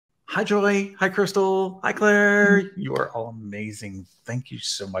Hi, Joy. Hi, Crystal. Hi, Claire. You are all amazing. Thank you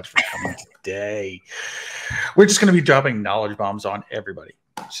so much for coming today. We're just going to be dropping knowledge bombs on everybody.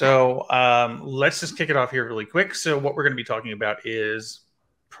 So let's just kick it off here really quick. So what we're going to be talking about is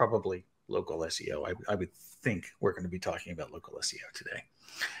probably local SEO. I would think we're going to be talking about local SEO today.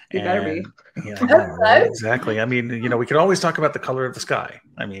 You better be. Yeah, I know, right? Exactly. I mean, we could always talk about the color of the sky.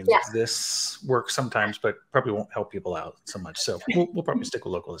 I mean, this works sometimes, but probably won't help people out so much. So we'll probably stick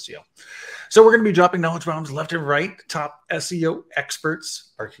with local SEO. So we're going to be dropping knowledge bombs left and right. Top SEO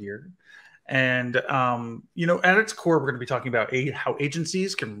experts are here. And, at its core, we're going to be talking about how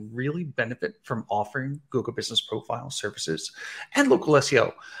agencies can really benefit from offering Google Business Profile services and local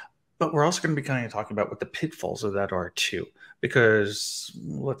SEO. But we're also going to be kind of talking about what the pitfalls of that are too, because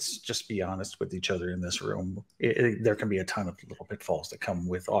let's just be honest with each other in this room. There can be a ton of little pitfalls that come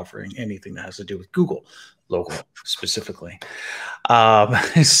with offering anything that has to do with Google, local specifically. With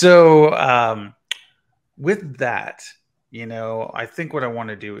that, I think what I want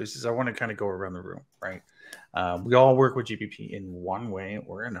to do is I want to kind of go around the room, right? We all work with GBP in one way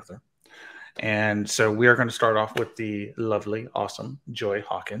or another. And so we are going to start off with the lovely, awesome Joy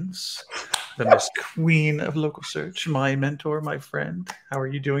Hawkins, the Miss Queen of Local Search, my mentor, my friend. How are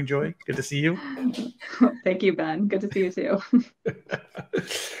you doing, Joy? Good to see you. Thank you, Ben. Good to see you too.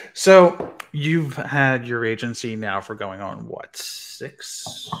 So you've had your agency now for going on, what,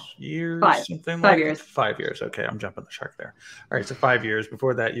 6 years? 5. Something 5 like years. 5 years. Okay, I'm jumping the shark there. All right, so 5 years.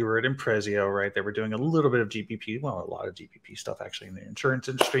 Before that, you were at Imprezio, right? They were doing a little bit of GPP, well, a lot of GPP stuff actually in the insurance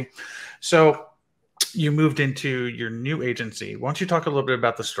industry. So you moved into your new agency. Why don't you talk a little bit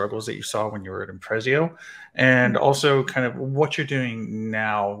about the struggles that you saw when you were at Imprezio, and also kind of what you're doing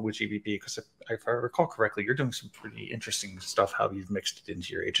now with GBP? Because if I recall correctly, you're doing some pretty interesting stuff, how you've mixed it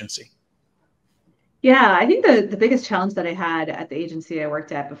into your agency. Yeah, I think the biggest challenge that I had at the agency I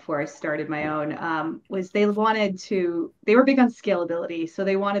worked at before I started my own was they were big on scalability. So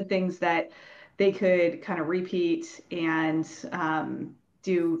they wanted things that they could kind of repeat and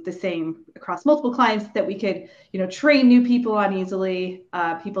do the same across multiple clients, that we could, train new people on easily,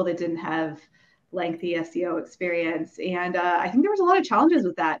 people that didn't have lengthy SEO experience. And I think there was a lot of challenges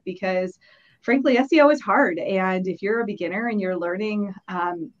with that because, frankly, SEO is hard. And if you're a beginner and you're learning,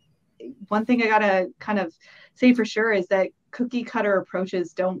 one thing I gotta kind of say for sure is that cookie cutter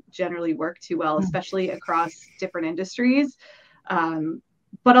approaches don't generally work too well, especially across different industries,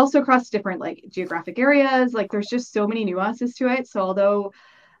 but also across different geographic areas. There's just so many nuances to it. So although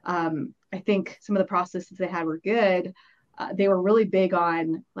I think some of the processes they had were good, they were really big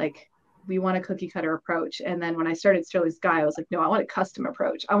on we want a cookie cutter approach. And then when I started Sterling Sky, I was like, no, I want a custom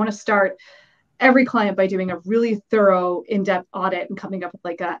approach. I want to start every client by doing a really thorough, in-depth audit and coming up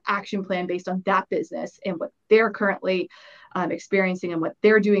with an action plan based on that business and what they're currently experiencing and what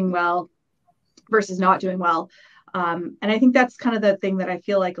they're doing well versus not doing well. And I think that's kind of the thing that I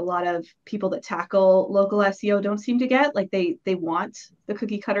feel like a lot of people that tackle local SEO don't seem to get. They want the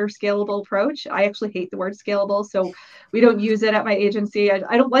cookie cutter scalable approach. I actually hate the word scalable, so we don't use it at my agency.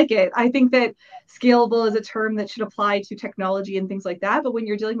 I don't like it. I think that scalable is a term that should apply to technology and things like that. But when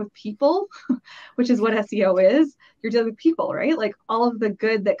you're dealing with people, which is what SEO is, you're dealing with people, right? All of the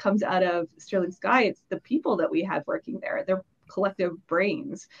good that comes out of Sterling Sky, it's the people that we have working there. They're collective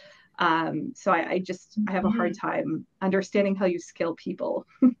brains. So I have a hard time understanding how you scale people.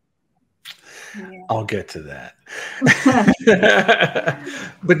 I'll get to that.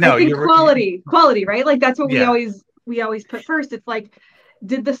 But no, I think quality, right? That's what we always put first. It's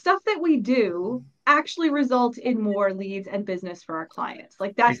did the stuff that we do actually result in more leads and business for our clients?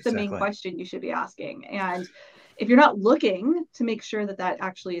 That's the main question you should be asking. And if you're not looking to make sure that that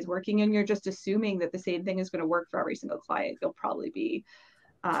actually is working, and you're just assuming that the same thing is going to work for every single client, you'll probably be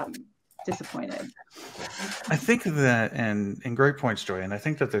disappointed. I think that, and great points, Joy, and I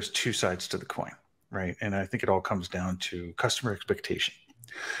think that there's two sides to the coin, right? And I think it all comes down to customer expectation.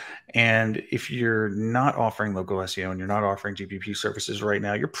 And if you're not offering local SEO and you're not offering GPP services right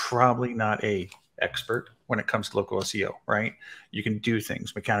now, you're probably not a expert when it comes to local SEO, right? You can do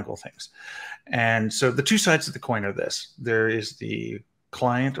things, mechanical things. And so the two sides of the coin are this. There is the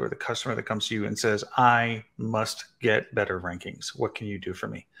client or the customer that comes to you and says, I must get better rankings. What can you do for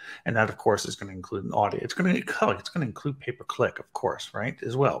me? And that, of course, is going to include an audit. It's going to include pay-per-click, of course, right,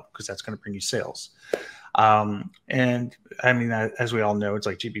 as well, because that's going to bring you sales. And I mean, as we all know, it's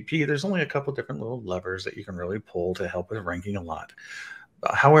like GPP. There's only a couple different little levers that you can really pull to help with ranking a lot.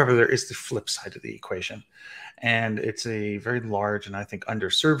 However, there is the flip side of the equation, and it's a very large and I think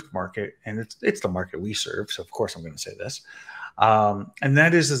underserved market, and it's the market we serve. So of course I'm going to say this. And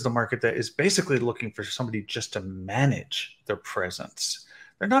that is the market that is basically looking for somebody just to manage their presence.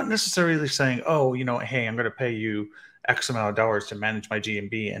 They're not necessarily saying, oh, hey, I'm going to pay you X amount of dollars to manage my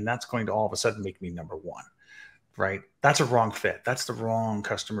G&B, and that's going to all of a sudden make me number one, right? That's a wrong fit. That's the wrong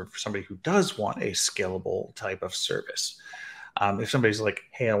customer for somebody who does want a scalable type of service. If somebody's like,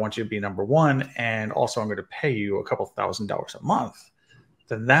 hey, I want you to be number one, and also I'm going to pay you a couple $1,000s a month,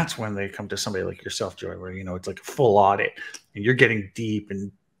 then that's when they come to somebody like yourself, Joy, where, it's like a full audit and you're getting deep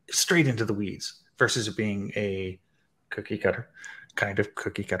and straight into the weeds versus it being a cookie cutter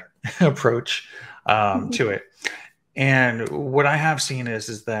approach to it. And what I have seen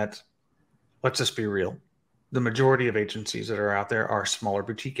is that, let's just be real. The majority of agencies that are out there are smaller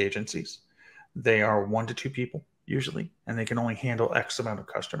boutique agencies. They are 1 to 2 people usually, and they can only handle X amount of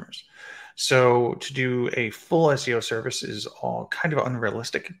customers. So to do a full SEO service is all kind of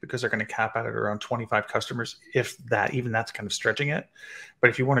unrealistic because they're going to cap out at around 25 customers, if that, even that's kind of stretching it. But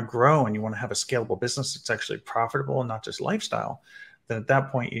if you want to grow and you want to have a scalable business that's actually profitable and not just lifestyle, then at that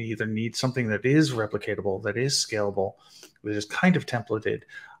point you either need something that is replicatable, that is scalable, that is kind of templated,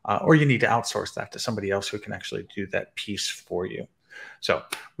 or you need to outsource that to somebody else who can actually do that piece for you. So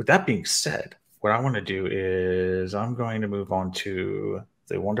with that being said, what I want to do is I'm going to move on to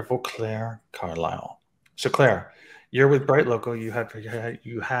the wonderful Claire Carlisle. So Claire, you're with Bright Local. You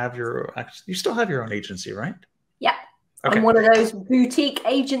still have your own agency, right? Yeah. Okay. I'm one of those boutique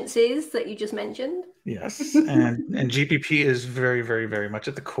agencies that you just mentioned. Yes. And GPP is very, very, very much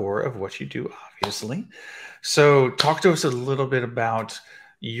at the core of what you do, obviously. So talk to us a little bit about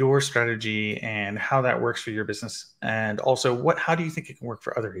your strategy and how that works for your business. And also how do you think it can work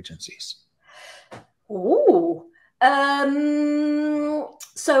for other agencies? Oh,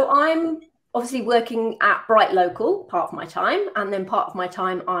 so I'm obviously working at Bright Local part of my time, and then part of my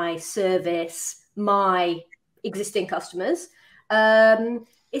time I service my existing customers.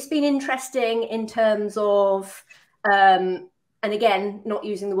 It's been interesting in terms of, and again, not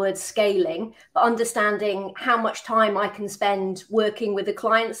using the word scaling, but understanding how much time I can spend working with the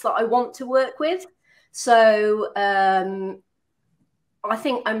clients that I want to work with. So I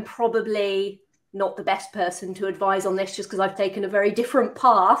think I'm probably not the best person to advise on this just because I've taken a very different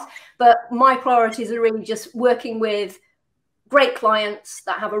path, but my priorities are really just working with great clients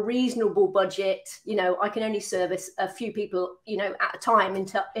that have a reasonable budget. I can only service a few people, at a time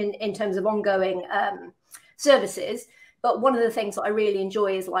in terms of ongoing services. But one of the things that I really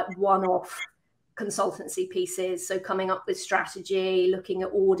enjoy is like one-off consultancy pieces. So coming up with strategy, looking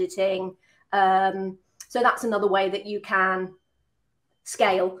at auditing. So that's another way that you can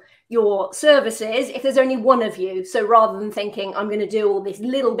scale your services if there's only one of you. So rather than thinking I'm going to do all these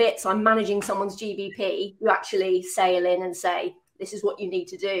little bits, I'm managing someone's GBP, you actually sail in and say, this is what you need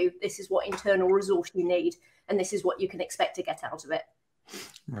to do. This is what internal resource you need. And this is what you can expect to get out of it.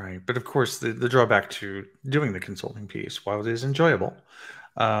 Right. But of course, the drawback to doing the consulting piece, while it is enjoyable,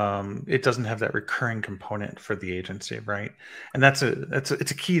 it doesn't have that recurring component for the agency, right? And it's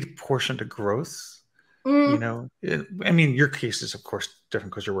a key portion to growth. I mean, your case is of course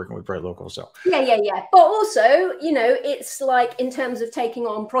different because you're working with Bright Local. So yeah. But also, it's like in terms of taking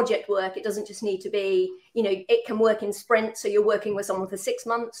on project work, it doesn't just need to be, it can work in sprints. So you're working with someone for 6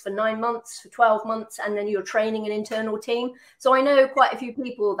 months, for 9 months, for 12 months, and then you're training an internal team. So I know quite a few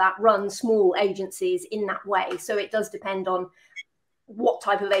people that run small agencies in that way. So it does depend on what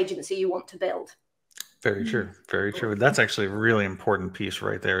type of agency you want to build. Very true. Very true. That's actually a really important piece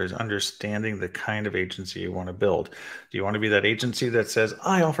right there, is understanding the kind of agency you want to build. Do you want to be that agency that says,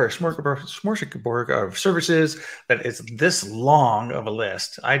 I offer a smorgasbord of services that is this long of a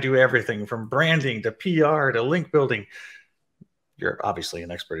list. I do everything from branding to PR to link building. You're obviously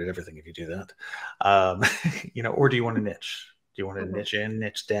an expert at everything if you do that. Or do you want to niche? Do you want to niche in,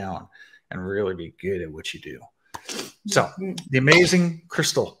 niche down, and really be good at what you do? So the amazing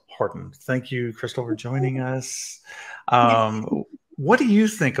Crystal Horton. Thank you, Crystal, for joining us. What do you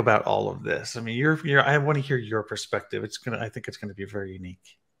think about all of this? I mean, I want to hear your perspective. I think it's going to be very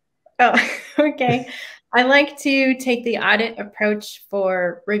unique. Oh, okay. I like to take the audit approach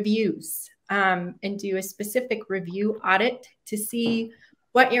for reviews and do a specific review audit to see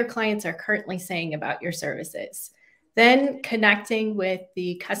what your clients are currently saying about your services. Then connecting with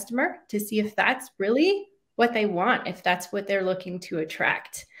the customer to see if that's really what they want, if that's what they're looking to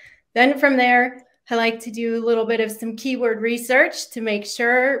attract. Then from there, I like to do a little bit of some keyword research to make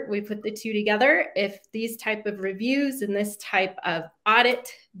sure we put the two together. If these type of reviews and this type of audit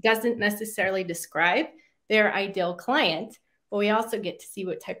doesn't necessarily describe their ideal client, but we also get to see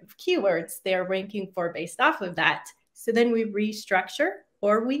what type of keywords they're ranking for based off of that. So then we restructure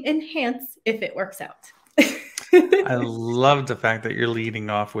or we enhance if it works out. I love the fact that you're leading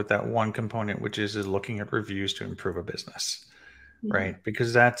off with that one component, which is looking at reviews to improve a business. right?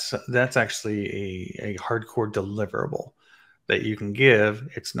 Because that's actually a hardcore deliverable that you can give.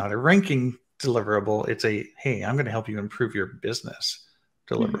 It's not a ranking deliverable. It's a, hey, I'm going to help you improve your business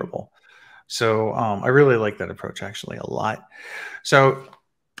deliverable. So I really like that approach actually a lot. So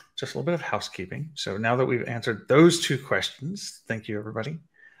just a little bit of housekeeping. So now that we've answered those two questions, thank you, everybody.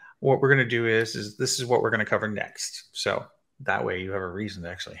 What we're going to do is this is what we're going to cover next. So that way you have a reason to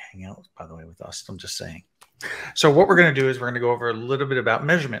actually hang out, by the way, with us. I'm just saying. So what we're going to do is we're going to go over a little bit about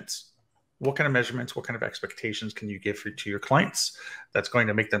measurements. What kind of measurements, what kind of expectations can you give to your clients that's going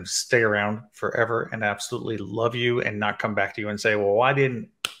to make them stay around forever and absolutely love you and not come back to you and say, well, why didn't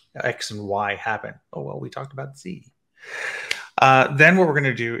X and Y happen? Oh, well, we talked about Z. Then what we're going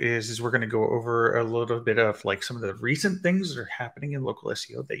to do is we're going to go over a little bit of like some of the recent things that are happening in local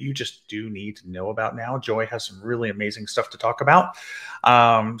SEO that you just do need to know about now. Joy has some really amazing stuff to talk about,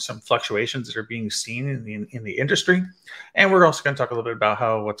 some fluctuations that are being seen in the industry. And we're also going to talk a little bit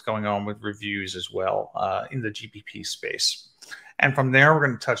about what's going on with reviews as well in the GBP space. And from there, we're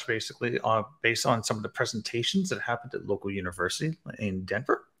going to touch basically based on some of the presentations that happened at local university in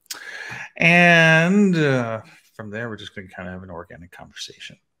Denver. And from there, we're just going to kind of have an organic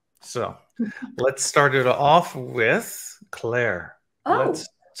conversation. So let's start it off with Claire. Oh. Let's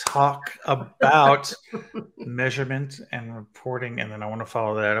talk about measurement and reporting. And then I want to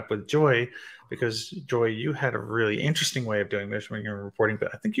follow that up with Joy, because Joy, you had a really interesting way of doing measurement and reporting,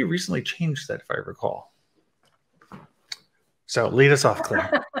 but I think you recently changed that, if I recall. So lead us off,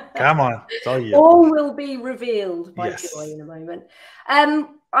 Claire. Come on. It's all you. All will be revealed by Yes. Joy in a moment.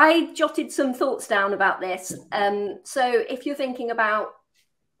 I jotted some thoughts down about this. So if you're thinking about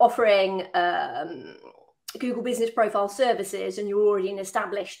offering Google Business Profile services and you're already an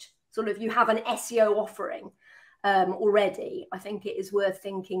established you have an SEO offering already, I think it is worth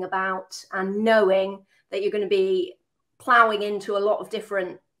thinking about and knowing that you're going to be plowing into a lot of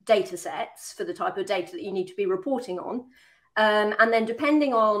different data sets for the type of data that you need to be reporting on. And then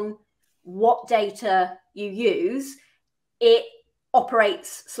depending on what data you use, it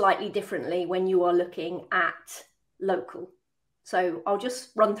operates slightly differently when you are looking at local. So I'll just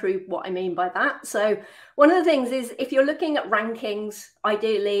run through what I mean by that. So one of the things is if you're looking at rankings,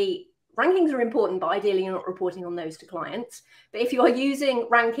 ideally, rankings are important, but ideally you're not reporting on those to clients. But if you are using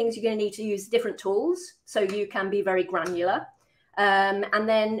rankings, you're going to need to use different tools so you can be very granular. And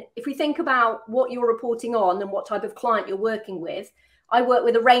then if we think about what you're reporting on and what type of client you're working with, I work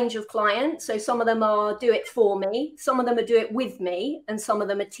with a range of clients. So some of them are do it for me, some of them are do it with me, and some of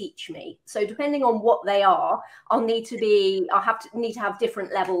them are teach me. So depending on what they are, I'll need to have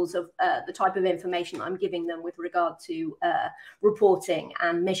different levels of the type of information I'm giving them with regard to reporting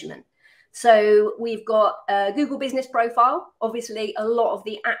and measurement. So we've got Google Business Profile. Obviously, a lot of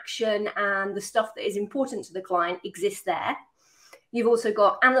the action and the stuff that is important to the client exists there. You've also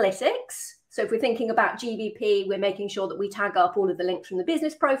got analytics. So if we're thinking about GBP, we're making sure that we tag up all of the links from the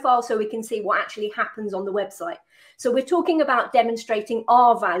business profile so we can see what actually happens on the website. So we're talking about demonstrating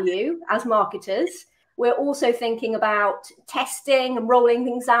our value as marketers. We're also thinking about testing and rolling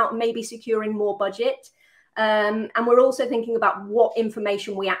things out and maybe securing more budget. And we're also thinking about what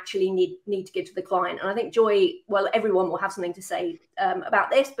information we actually need to give to the client. And I think Joy, well, everyone will have something to say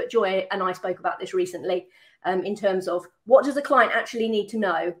about this, but Joy and I spoke about this recently in terms of what does the client actually need to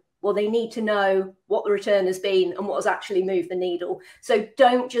know? Well, they need to know what the return has been and what has actually moved the needle. So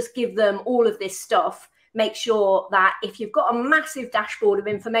don't just give them all of this stuff. Make sure that if you've got a massive dashboard of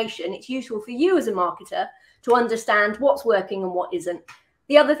information, it's useful for you as a marketer to understand what's working and what isn't.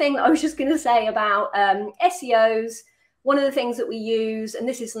 The other thing that I was just going to say about SEOs, one of the things that we use, and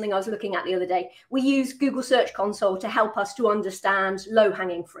this is something I was looking at the other day, we use Google Search Console to help us to understand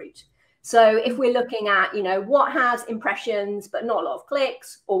low-hanging fruit. So if we're looking at, what has impressions but not a lot of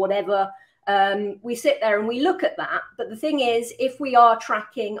clicks or whatever, we sit there and we look at that. But the thing is, if we are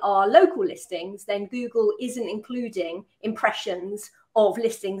tracking our local listings, then Google isn't including impressions of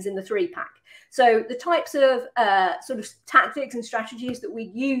listings in the 3-pack. So the types of sort of tactics and strategies that we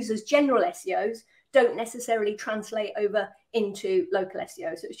use as general SEOs don't necessarily translate over into local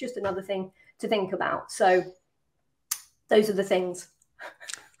SEO. So it's just another thing to think about. So those are the things.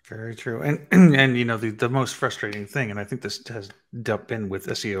 Very true. And the most frustrating thing, and I think this has been with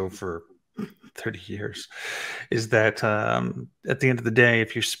SEO for 30 years, is that at the end of the day,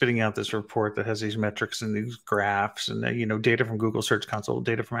 if you're spitting out this report that has these metrics and these graphs and data from Google Search Console,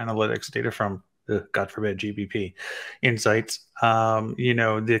 data from analytics, data from God forbid GBP insights,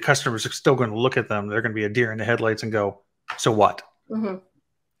 the customers are still going to look at them. They're going to be a deer in the headlights and go, so what? Mm-hmm.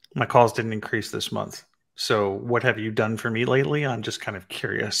 My calls didn't increase this month. So what have you done for me lately? I'm just kind of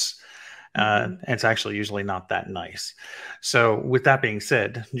curious. It's actually usually not that nice. So with that being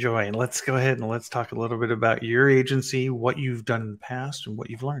said, Joy, let's go ahead and let's talk a little bit about your agency, what you've done in the past and what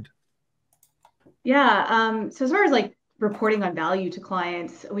you've learned. Yeah. So as far as like reporting on value to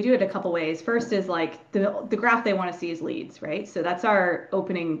clients, we do it a couple ways. First is like the graph they want to see is leads, right? So that's our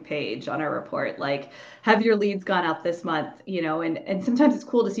opening page on our report. Like, have your leads gone up this month? You know, and sometimes it's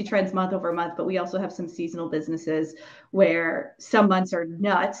cool to see trends month over month, but we also have some seasonal businesses where some months are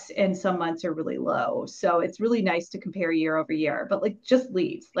nuts and some months are really low. So it's really nice to compare year over year, but like just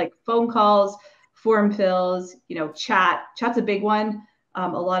leads, like phone calls, form fills, you know, chat's a big one. A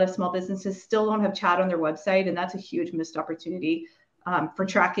lot of small businesses still don't have chat on their website, and that's a huge missed opportunity for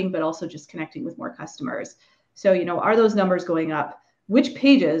tracking, but also just connecting with more customers. So, you know, are those numbers going up? Which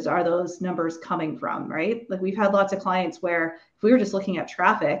pages are those numbers coming from, right? Like we've had lots of clients where if we were just looking at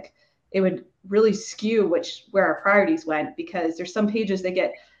traffic, it would really skew where our priorities went, because there's some pages that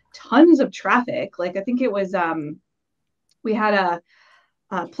get tons of traffic. Like I think it was, we had a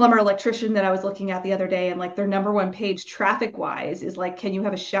plumber electrician that I was looking at the other day, and like their number one page traffic wise is like, can you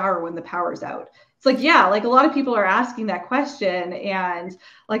have a shower when the power's out? It's like, yeah, like a lot of people are asking that question, and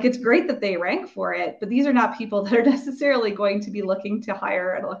like it's great that they rank for it, but these are not people that are necessarily going to be looking to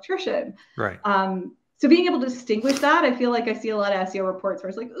hire an electrician. Right. So being able to distinguish that, I feel like I see a lot of SEO reports where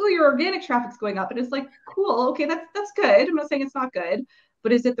it's like, oh, your organic traffic's going up, and it's like, cool, okay, that's good. I'm not saying it's not good,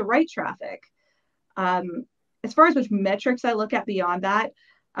 but is it the right traffic? As far as which metrics I look at beyond that,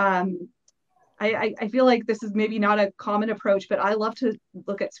 I feel like this is maybe not a common approach, but I love to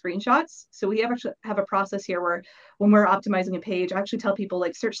look at screenshots. So we actually have a process here where when we're optimizing a page, I actually tell people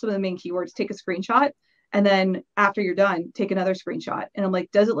like search some of the main keywords, take a screenshot, and then after you're done, take another screenshot. And I'm like,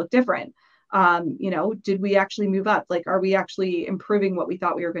 does it look different? You know, did we actually move up? Like, are we actually improving what we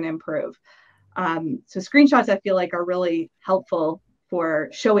thought we were going to improve? So screenshots, I feel like, are really helpful for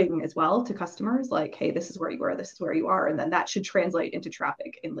showing as well to customers, like, hey, this is where you were, this is where you are. And then that should translate into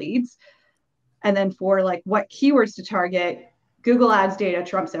traffic and leads. And then for like what keywords to target, Google Ads data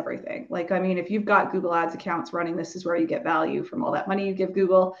trumps everything. Like, I mean, if you've got Google Ads accounts running, this is where you get value from all that money you give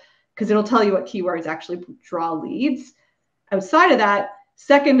Google, because it'll tell you what keywords actually draw leads. Outside of that,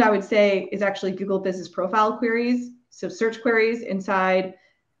 second, I would say, is actually Google Business Profile queries. So search queries inside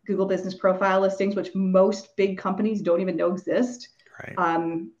Google Business Profile listings, which most big companies don't even know exist.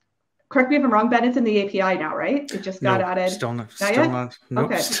 Right. Correct me if I'm wrong, Ben, it's in the API now, right? It just got added. Still not.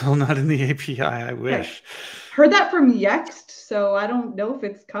 Nope, okay. Still not in the API. I wish. Okay. Heard that from Yext, so I don't know if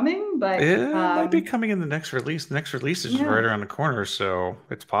it's coming, but it might be coming in the next release. The next release is right around the corner, so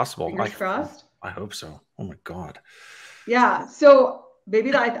it's possible. Fingers crossed. I hope so. Oh my God. Yeah. So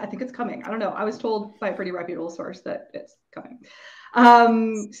maybe I think it's coming. I don't know. I was told by a pretty reputable source that it's coming.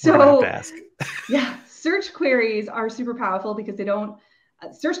 So ask. Yeah, search queries are super powerful because they don't.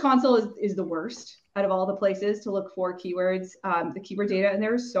 Search Console is the worst out of all the places to look for keywords. The keyword data in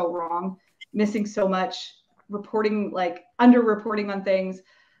there is so wrong, missing so much, reporting, like under-reporting on things.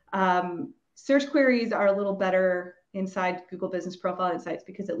 Search queries are a little better inside Google Business Profile Insights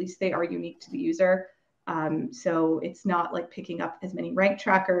because at least they are unique to the user. So it's not like picking up as many rank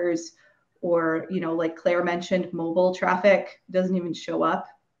trackers, or, you know, like Claire mentioned, mobile traffic doesn't even show up.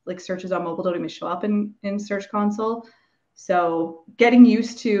 Like searches on mobile don't even show up in Search Console. So getting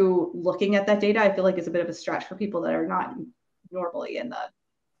used to looking at that data, I feel like, is a bit of a stretch for people that are not normally in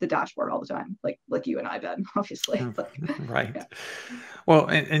the dashboard all the time, like you and I, Ben, obviously. But, right. Yeah. Well,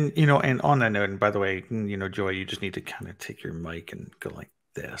 and you know, and on that note, and by the way, you know, Joy, you just need to kind of take your mic and go like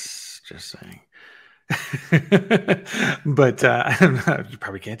this, just saying. But you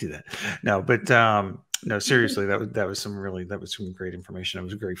probably can't do that. No, but no, seriously, that was some great information. It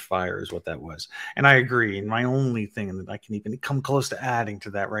was a great fire is what that was. And I agree. And my only thing that I can even come close to adding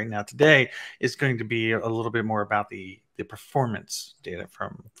to that right now today is going to be a little bit more about the performance data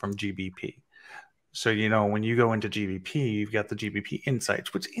from GBP. So, you know, when you go into GBP, you've got the GBP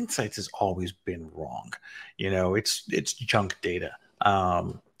Insights, which Insights has always been wrong. You know, it's junk data.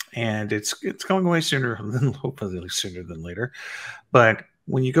 And it's going away sooner than, hopefully sooner than later. But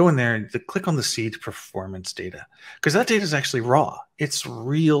when you go in there, click on the seed performance data, because that data is actually raw. It's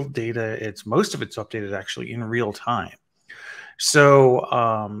real data. Most of it's updated actually in real time.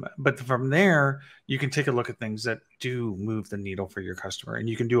 So, but from there, you can take a look at things that do move the needle for your customer, and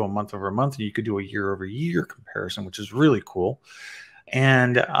you can do a month over month, and you could do a year over year comparison, which is really cool.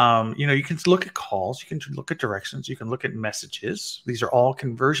 And, you know, you can look at calls, you can look at directions, you can look at messages. These are all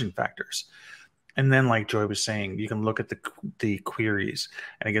conversion factors. And then, like Joy was saying, you can look at the queries.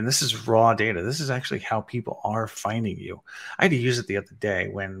 And again, this is raw data. This is actually how people are finding you. I had to use it the other day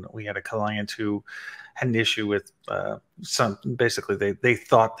when we had a client who had an issue with basically they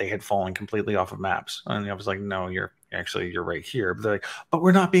thought they had fallen completely off of maps. And I was like, no, you're right here. But they're like, but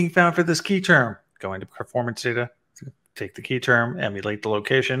we're not being found for this key term. Go into performance data, take the key term, emulate the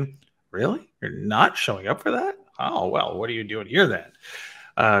location. Really? You're not showing up for that? Oh, well, what are you doing here then?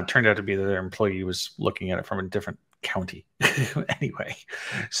 Turned out to be that their employee was looking at it from a different county. Anyway,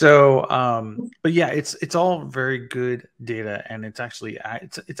 so but yeah, it's all very good data, and it's actually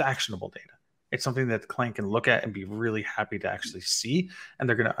it's actionable data. It's something that the client can look at and be really happy to actually see, and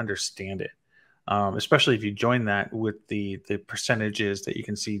they're going to understand it. Especially if you join that with the percentages that you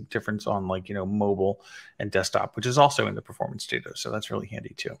can see difference on, like, mobile and desktop, which is also in the performance data. So that's really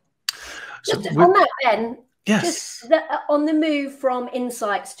handy too. So on that, Ben. Yes. Just on the move from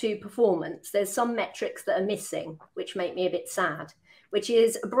insights to performance, there's some metrics that are missing, which make me a bit sad, which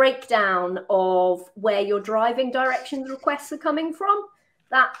is a breakdown of where your driving directions requests are coming from.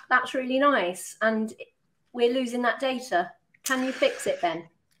 That's really nice. And we're losing that data. Can you fix it, Ben?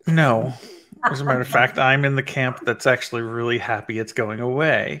 No. As a matter of fact, I'm in the camp that's actually really happy it's going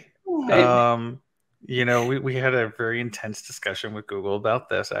away. We had a very intense discussion with Google about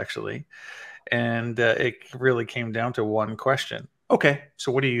this, actually. And it really came down to one question. Okay,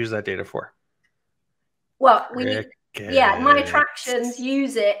 so what do you use that data for? Well, my attractions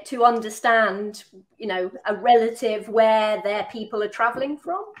use it to understand, a relative where their people are traveling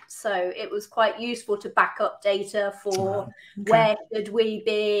from. So it was quite useful to back up data for where should we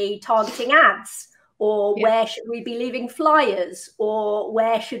be targeting ads, or where should we be leaving flyers, or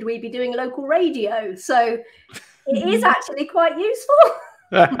where should we be doing local radio. So it is actually quite useful.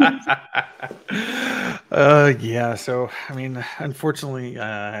 Yeah, so I mean, unfortunately,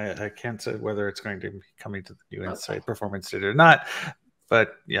 I can't say whether it's going to be coming to the new Insight performance data or not,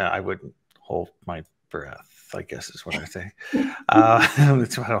 but yeah, I wouldn't hold my breath, I guess is what I say.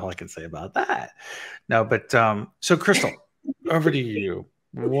 That's about all I can say about that. No, but so Crystal, over to you.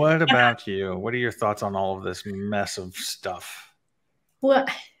 What about you? What are your thoughts on all of this mess of stuff? Well,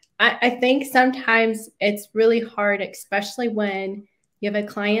 I think sometimes it's really hard, especially when you have a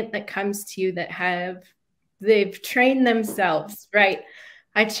client that comes to you that they've trained themselves, right?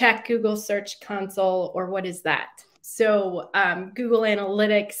 I check Google Search Console, or what is that? So Google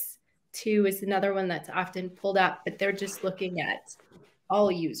Analytics 2 is another one that's often pulled up, but they're just looking at all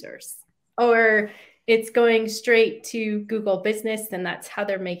users. Or it's going straight to Google Business, and that's how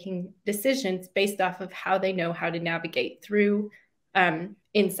they're making decisions based off of how they know how to navigate through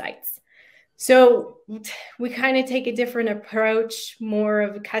insights. So we kind of take a different approach, more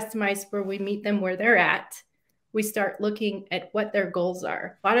of a customized, where we meet them where they're at. We start looking at what their goals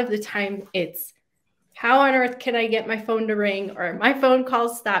are. A lot of the time it's, how on earth can I get my phone to ring, or my phone call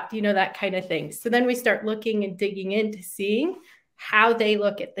stopped, that kind of thing. So then we start looking and digging into seeing how they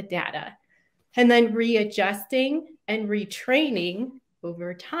look at the data, and then readjusting and retraining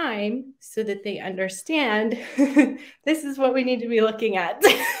over time so that they understand this is what we need to be looking at.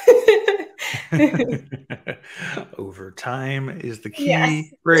 Over time is the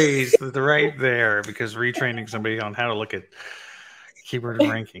key phrase right there, because retraining somebody on how to look at keyword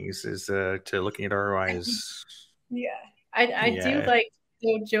rankings is to looking at ROI is. I do like,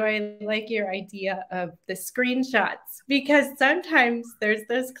 so Joy, like your idea of the screenshots, because sometimes there's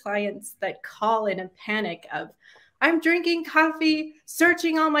those clients that call in a panic of, I'm drinking coffee,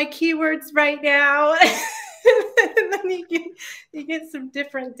 searching all my keywords right now. And then you get some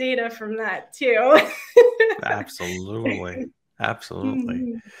different data from that too. Absolutely.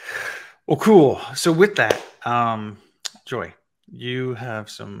 Well, cool. So with that, Joy, you have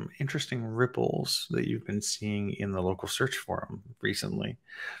some interesting ripples that you've been seeing in the local search forum recently.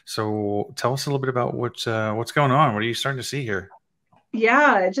 So tell us a little bit about what's going on. What are you starting to see here?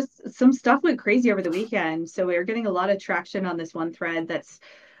 Yeah, just some stuff went crazy over the weekend. So we are getting a lot of traction on this one thread that's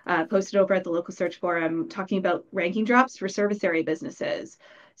posted over at the local search forum, talking about ranking drops for service area businesses.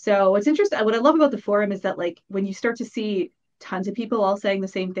 So what's interesting, what I love about the forum is that, like, when you start to see tons of people all saying the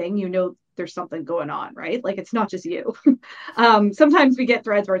same thing, there's something going on, right? Like, it's not just you. Sometimes we get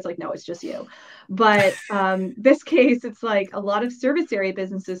threads where it's like, no, it's just you. But this case, it's like a lot of service area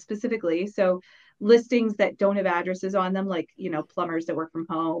businesses specifically. So listings that don't have addresses on them, like, plumbers that work from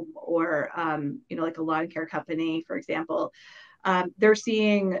home, or, like a lawn care company, for example, they're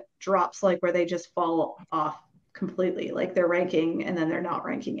seeing drops, like where they just fall off completely, like they're ranking and then they're not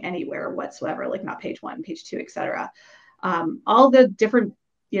ranking anywhere whatsoever, like not page 1, page 2, etc. All the different,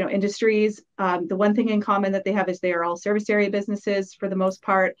 industries, the one thing in common that they have is they are all service area businesses for the most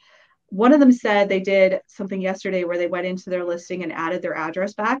part. one of them said they did something yesterday where they went into their listing and added their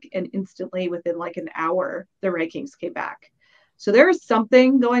address back, and instantly within like an hour, the rankings came back. So there is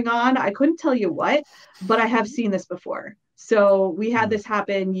something going on. I couldn't tell you what, but I have seen this before. So we had this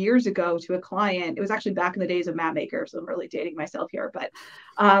happen years ago to a client. It was actually back in the days of Mapmaker, so I'm really dating myself here. But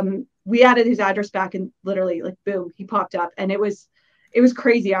we added his address back, and literally, like, boom, he popped up, and it was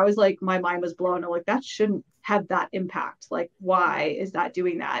crazy. I was like, my mind was blown. I'm like, that shouldn't have that impact. Like, why is that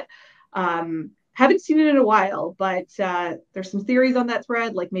doing that? Haven't seen it in a while, but there's some theories on that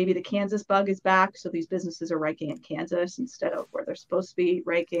thread, like maybe the Kansas bug is back. So these businesses are ranking in Kansas instead of where they're supposed to be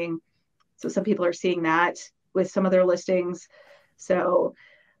ranking. So some people are seeing that with some of their listings. So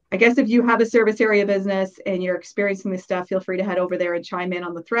I guess if you have a service area business and you're experiencing this stuff, feel free to head over there and chime in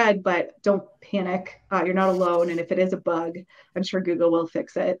on the thread, but don't panic. You're not alone. And if it is a bug, I'm sure Google will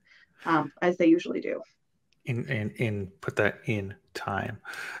fix it, as they usually do. Put that in time.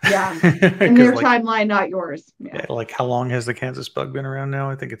 Yeah, in their timeline, not yours. Yeah. Like, how long has the Kansas bug been around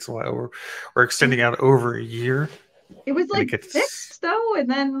now? I think it's we're extending out over a year. It was like fixed though, and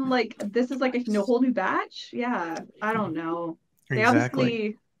then like this is like a whole new batch. Yeah, I don't know. They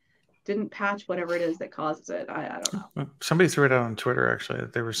obviously didn't patch whatever it is that causes it. I don't know. Somebody threw it out on Twitter, actually,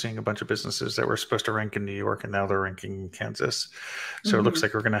 that they were seeing a bunch of businesses that were supposed to rank in New York, and now they're ranking in Kansas. So it looks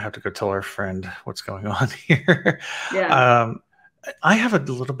like we're going to have to go tell our friend what's going on here. Yeah. I have a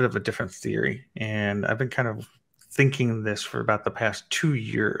little bit of a different theory, and I've been kind of thinking this for about the past 2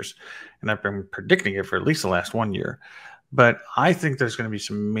 years, and I've been predicting it for at least the last 1 year. But I think there's going to be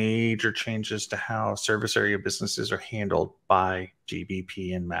some major changes to how service area businesses are handled by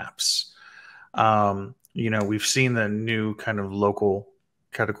GBP and maps. You know, we've seen the new kind of local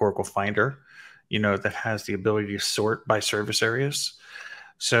categorical finder, you know, that has the ability to sort by service areas.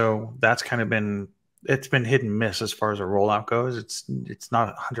 So that's kind of been, it's been hit and miss as far as a rollout goes. It's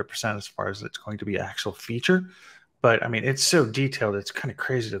not 100% as far as it's going to be an actual feature, but I mean, it's so detailed, it's kind of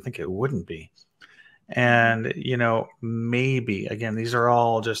crazy to think it wouldn't be. And, you know, maybe, again, these are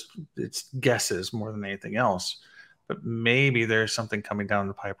all just, it's guesses more than anything else, but maybe there's something coming down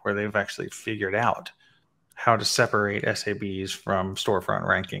the pipe where they've actually figured out how to separate SABs from storefront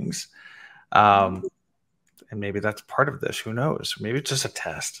rankings. And maybe that's part of this. Who knows? Maybe it's just a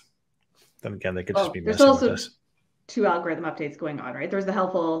test. Then again, they could just be messing with this. 2 algorithm updates going on, right? There's the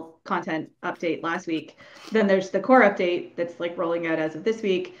helpful content update last week. Then there's the core update that's like rolling out as of this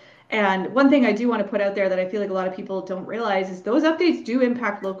week. And one thing I do want to put out there that I feel like a lot of people don't realize is those updates do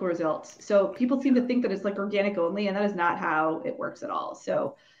impact local results. So people seem to think that it's like organic only, and that is not how it works at all.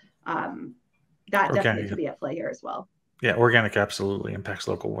 So that definitely could be at play here as well. Yeah, organic absolutely impacts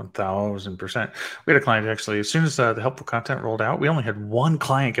local 1000%. We had a client actually, as soon as the helpful content rolled out, we only had one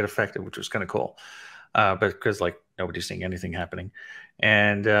client get affected, which was kind of cool. But because like nobody's seeing anything happening.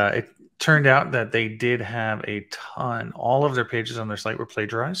 And it turned out that they did have a ton, all of their pages on their site were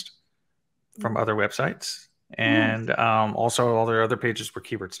plagiarized from other websites. And also all their other pages were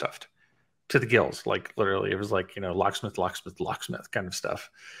keyword stuffed to the gills. Like literally, it was like, you know, locksmith, locksmith, locksmith kind of stuff.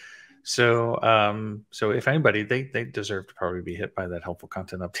 So so if anybody, they deserve to probably be hit by that helpful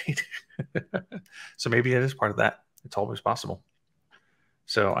content update. So maybe it is part of that. It's always possible.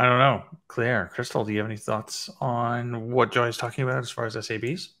 So I don't know. Claire, Crystal, do you have any thoughts on what Joy is talking about as far as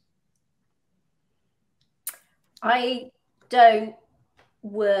SABs? I don't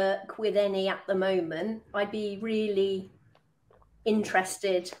work with any at the moment. I'd be really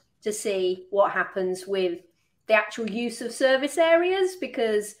interested to see what happens with the actual use of service areas,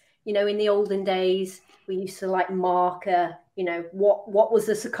 because, you know, in the olden days, we used to like mark you know, what was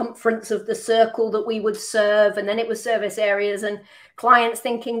the circumference of the circle that we would serve, and then it was service areas, and clients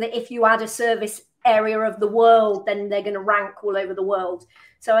thinking that if you add a service area of the world, then they're going to rank all over the world.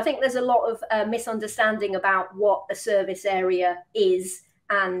 So I think there's a lot of misunderstanding about what a service area is,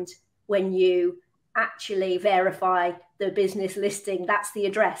 and when you actually verify the business listing, that's the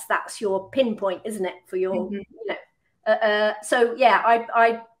address, that's your pinpoint, isn't it, for your you know. So yeah,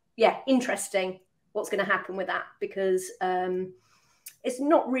 yeah, interesting what's going to happen with that, because it's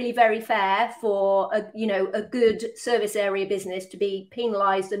not really very fair for a good service area business to be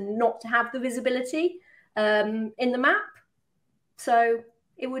penalized and not to have the visibility in the map. So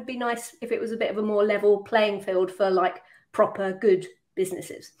it would be nice if it was a bit of a more level playing field for like proper good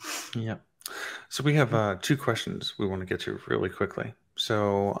businesses. Yeah. So we have 2 questions we want to get to really quickly.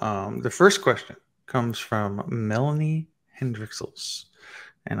 So the first question comes from Melanie Hendrixels.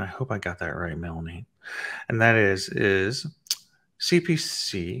 And I hope I got that right, Melanie. And that is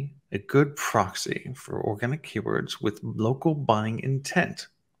CPC a good proxy for organic keywords with local buying intent?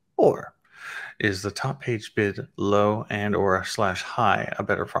 Or is the top page bid low and or /high a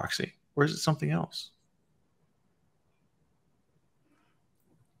better proxy? or is it something else?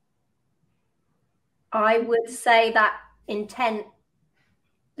 I would say that intent,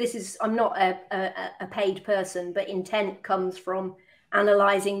 I'm not a paid person, but intent comes from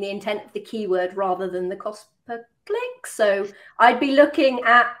analyzing the intent of the keyword rather than the cost per click. So I'd be looking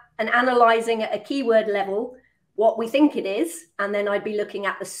at and analyzing at a keyword level what we think it is, and then I'd be looking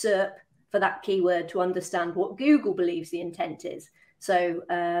at the SERP for that keyword to understand what Google believes the intent is. So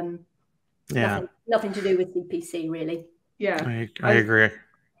nothing to do with CPC, really. Yeah, I agree. I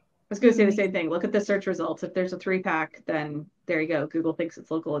was going to say the same thing. Look at the search results. If there's a 3-pack, then there you go. Google thinks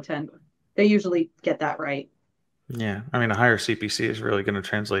it's local intent. They usually get that right. Yeah, I mean, a higher CPC is really going to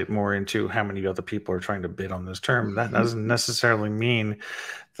translate more into how many other people are trying to bid on this term. That doesn't necessarily mean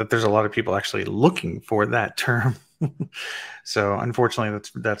that there's a lot of people actually looking for that term. So unfortunately,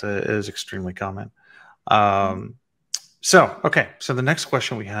 that is extremely common. So the next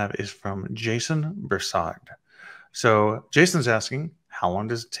question we have is from Jason Broussard. So Jason's asking, how long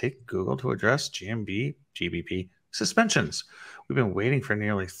does it take Google to address GBP suspensions? We've been waiting for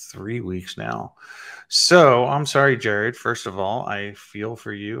nearly 3 weeks now. So I'm sorry, Jared. First of all, I feel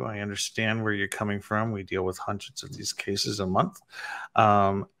for you. I understand where you're coming from. We deal with hundreds of these cases a month.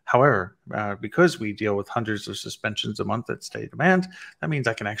 However, because we deal with hundreds of suspensions a month at state demand, that means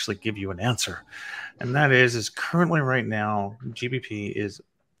I can actually give you an answer. And that is currently right now, GBP is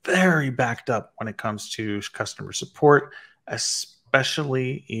very backed up when it comes to customer support,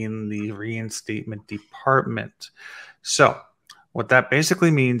 especially in the reinstatement department. So what that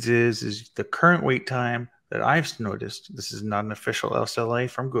basically means is the current wait time that I've noticed, this is not an official SLA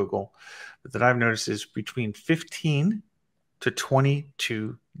from Google, but that I've noticed is between 15 to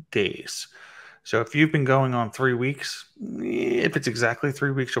 22 days. So if you've been going on 3 weeks, if it's exactly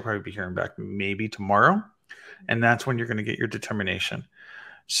 3 weeks, you'll probably be hearing back maybe tomorrow. And that's when you're going to get your determination.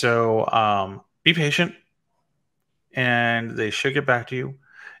 So be patient, and they should get back to you.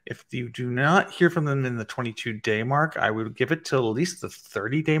 If you do not hear from them in the 22-day mark, I would give it till at least the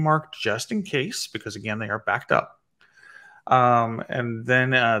 30-day mark just in case, because again, they are backed up. And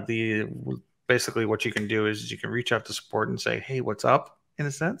then basically what you can do is you can reach out to support and say, hey, what's up, in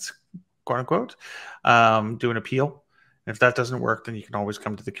a sense, quote unquote, do an appeal. And if that doesn't work, then you can always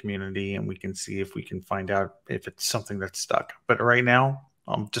come to the community and we can see if we can find out if it's something that's stuck. But right now,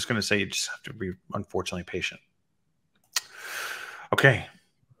 I'm just going to say you just have to be, unfortunately, patient. Okay.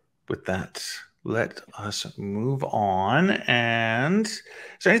 With that, let us move on. And is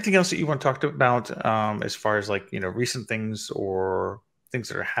there anything else that you want to talk about as far as recent things or things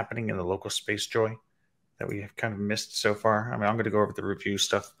that are happening in the local space, Joy, that we have kind of missed so far? I mean, I'm going to go over the review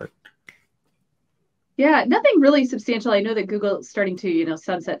stuff, but yeah, nothing really substantial. I know that Google's starting to,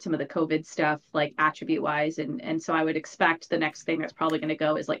 sunset some of the COVID stuff, like attribute wise. And so I would expect the next thing that's probably going to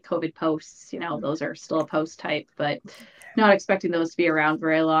go is like COVID posts. Those are still a post type, but not expecting those to be around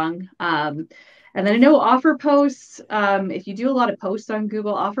very long. And then I know offer posts, if you do a lot of posts on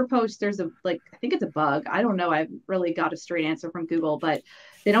Google offer posts, there's I think it's a bug. I don't know. I haven't really got a straight answer from Google, but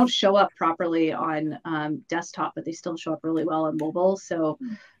they don't show up properly on desktop, but they still show up really well on mobile. So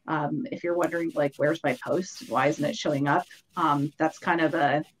if you're wondering, where's my post? Why isn't it showing up? That's kind of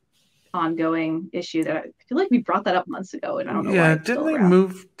a ongoing issue that I feel like we brought that up months ago, and I don't know why.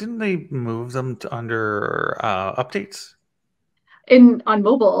 Didn't they move them to under updates? On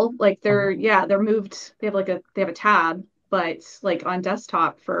mobile, they're moved. They have a tab, but on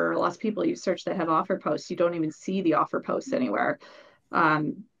desktop, for lots of people you search that have offer posts, you don't even see the offer posts anywhere.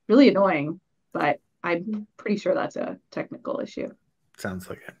 Really annoying, but I'm pretty sure that's a technical issue. Sounds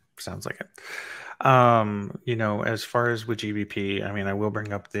like it. As far as with GBP, I mean, I will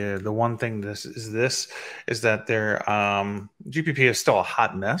bring up the one thing is that their GBP is still a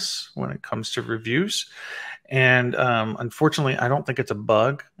hot mess when it comes to reviews. And unfortunately, I don't think it's a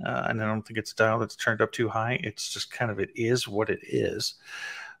bug, and I don't think it's a dial that's turned up too high. It's just kind of, it is what it is.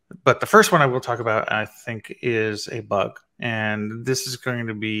 But the first one I will talk about, I think, is a bug. And this is going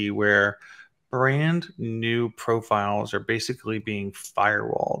to be where brand new profiles are basically being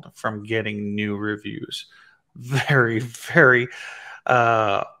firewalled from getting new reviews. Very, very,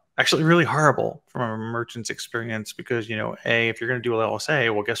 actually really horrible from a merchant's experience, because, if you're going to do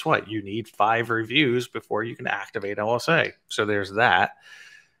LSA, well, guess what? You need 5 reviews before you can activate LSA. So there's that.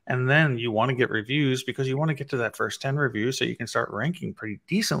 And then you want to get reviews because you want to get to that first 10 reviews so you can start ranking pretty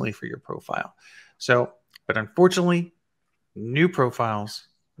decently for your profile. So, but unfortunately, new profiles,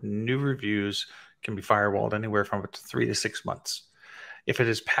 new reviews can be firewalled anywhere from up to 3 to 6 months. If it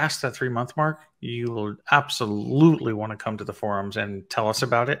is past that 3-month mark, you will absolutely want to come to the forums and tell us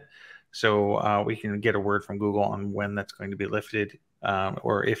about it, so we can get a word from Google on when that's going to be lifted.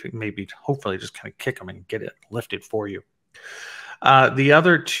 or if it maybe hopefully just kind of kick them and get it lifted for you. The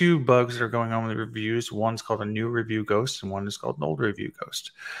other two bugs that are going on with the reviews, one's called a new review ghost and one is called an old review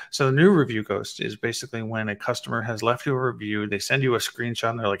ghost. So the new review ghost is basically when a customer has left you a review, they send you a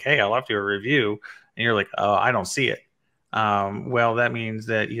screenshot and they're like, hey, I left you a review. And you're like, oh, I don't see it. Well, that means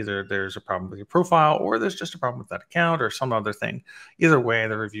that either there's a problem with your profile or there's just a problem with that account or some other thing. Either way,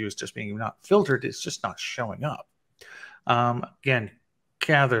 the review is just being not filtered. It's just not showing up. Again,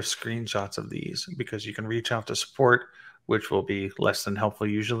 gather screenshots of these because you can reach out to support, which will be less than helpful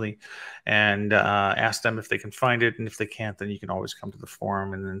usually, and ask them if they can find it. And if they can't, then you can always come to the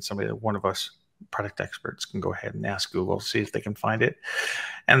forum, and then one of us product experts can go ahead and ask Google, see if they can find it.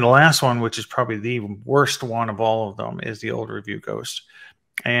 And the last one, which is probably the worst one of all of them, is the old review ghost.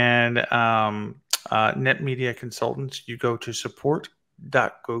 And Net Media Consultants, you go to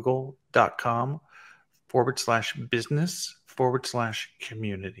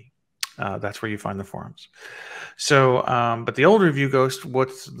support.google.com/business/community. That's where you find the forums. So, but the old review ghost,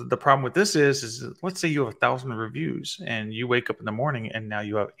 what's the problem with this is let's say you have 1,000 reviews and you wake up in the morning and now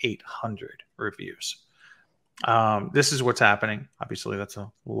you have 800 reviews. This is what's happening. Obviously, that's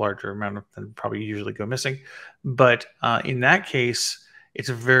a larger amount than probably usually go missing. But in that case, it's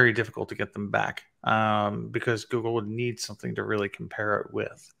very difficult to get them back because Google would need something to really compare it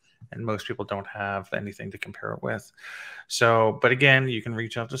with. And most people don't have anything to compare it with. So, but again, you can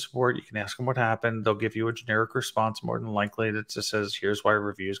reach out to support. You can ask them what happened. They'll give you a generic response more than likely that just says, here's why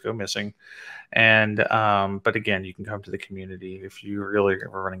reviews go missing. And, but again, you can come to the community if you really are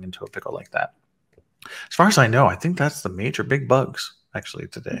running into a pickle like that. As far as I know, I think that's the major big bugs actually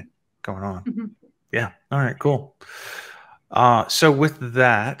today going on. Mm-hmm. Yeah. All right, cool. So with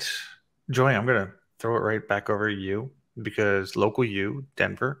that, Joy, I'm going to throw it right back over to you. Because local you,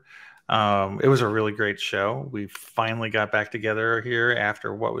 Denver, it was a really great show. We finally got back together here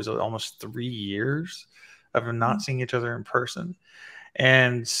after what was almost 3 years of not seeing each other in person.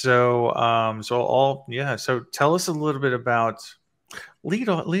 And so, so tell us a little bit about, lead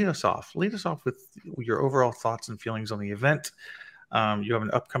us off with your overall thoughts and feelings on the event. You have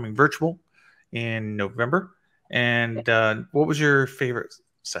an upcoming virtual in November. And what was your favorite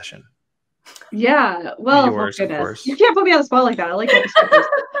session? Yeah, well, yours, oh goodness. You can't put me on the spot like that. I like that.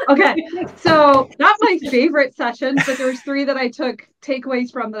 Okay, so not my favorite sessions, but there was 3 that I took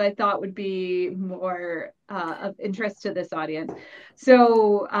takeaways from that I thought would be more of interest to this audience.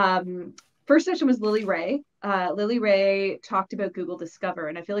 So first session was Lily Ray. Lily Ray talked about Google Discover,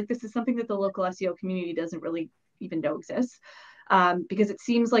 and I feel like this is something that the local SEO community doesn't really even know exists because it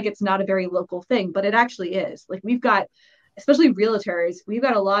seems like it's not a very local thing, but it actually is. Like we've got, especially realtors, we've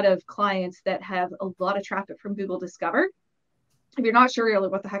got a lot of clients that have a lot of traffic from Google Discover. If you're not sure, you're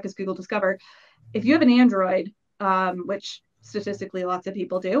like, what the heck is Google Discover? If you have an Android, which statistically lots of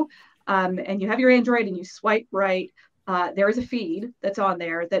people do, and you have your Android and you swipe right, there is a feed that's on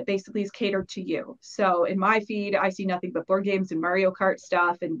there that basically is catered to you. So in my feed, I see nothing but board games and Mario Kart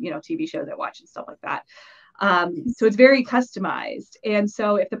stuff and, TV shows I watch and stuff like that. So it's very customized. And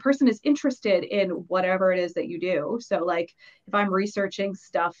so if the person is interested in whatever it is that you do, so like if I'm researching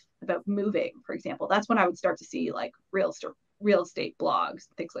stuff about moving, for example, that's when I would start to see like real estate blogs,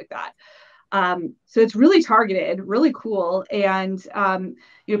 things like that. So it's really targeted, really cool. And,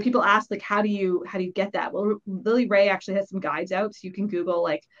 people ask like, how do you get that? Well, Lily Ray actually has some guides out. So you can Google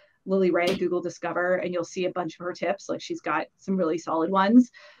like Lily Ray, Google Discover, and you'll see a bunch of her tips. Like she's got some really solid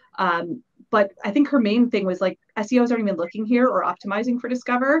ones. But I think her main thing was like SEOs aren't even looking here or optimizing for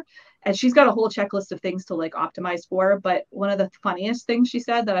Discover. And she's got a whole checklist of things to like optimize for. But one of the funniest things she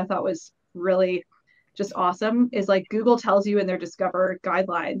said that I thought was really just awesome is like Google tells you in their Discover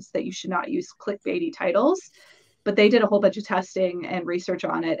guidelines that you should not use clickbaity titles. But they did a whole bunch of testing and research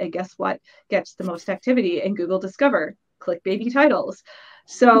on it. And guess what gets the most activity in Google Discover? Clickbaity titles.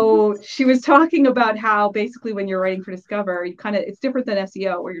 So she was talking about how basically when you're writing for Discover, it's different than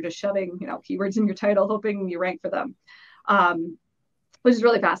SEO where you're just shoving, keywords in your title, hoping you rank for them, which is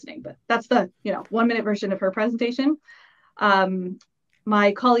really fascinating. But that's the, 1-minute version of her presentation.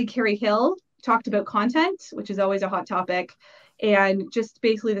 My colleague, Carrie Hill, talked about content, which is always a hot topic. And just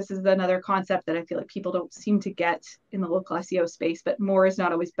basically, this is another concept that I feel like people don't seem to get in the local SEO space, but more is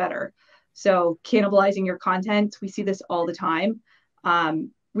not always better. So cannibalizing your content, we see this all the time.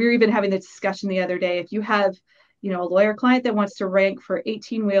 We were even having this discussion the other day. If you have, a lawyer client that wants to rank for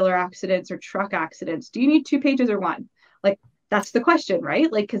 18-wheeler accidents or truck accidents, do you need 2 pages or 1? Like, that's the question,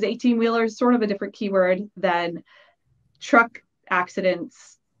 right? Like, because 18-wheeler is sort of a different keyword than truck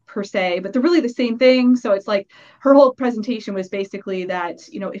accidents per se, but they're really the same thing. So it's like her whole presentation was basically that,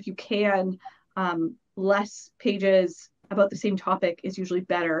 if you can, less pages about the same topic is usually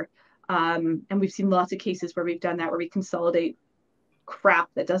better. And we've seen lots of cases where we've done that, where we consolidate crap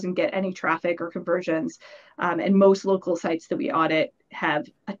that doesn't get any traffic or conversions. And most local sites that we audit have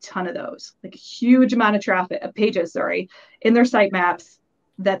a ton of those, like a huge amount of traffic, pages, in their sitemaps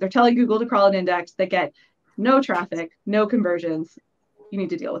that they're telling Google to crawl an index that get no traffic, no conversions. You need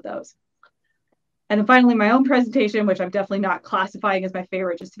to deal with those. And then finally, my own presentation, which I'm definitely not classifying as my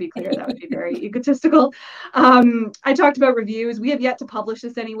favorite, just to be clear, that would be very egotistical. I talked about reviews. We have yet to publish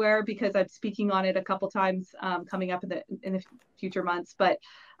this anywhere because I'm speaking on it a couple times coming up in the future months. But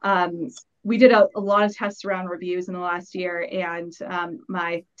we did a lot of tests around reviews in the last year. And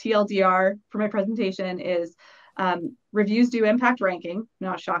my TLDR for my presentation is reviews do impact ranking,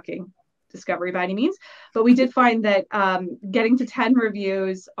 not shocking discovery by any means, but we did find that getting to 10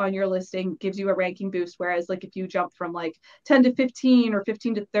 reviews on your listing gives you a ranking boost, whereas like if you jump from like 10 to 15 or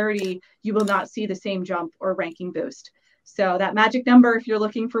 15 to 30, you will not see the same jump or ranking boost. So that magic number, if you're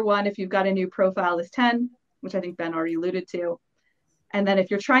looking for one, if you've got a new profile, is 10, which I think Ben already alluded to. And then if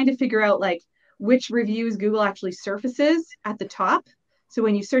you're trying to figure out like which reviews Google actually surfaces at the top, so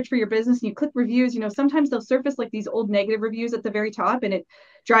when you search for your business and you click reviews, sometimes they'll surface like these old negative reviews at the very top, and it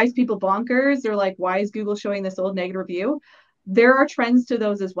drives people bonkers. They're like, why is Google showing this old negative review? There are trends to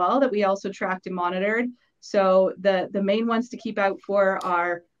those as well that we also tracked and monitored. So the main ones to keep out for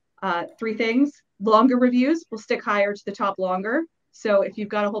are 3 things. Longer reviews will stick higher to the top longer. So if you've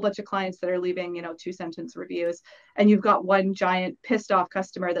got a whole bunch of clients that are leaving, 2-sentence reviews, and you've got one giant pissed off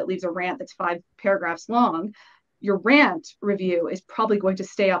customer that leaves a rant that's 5 paragraphs long, your rant review is probably going to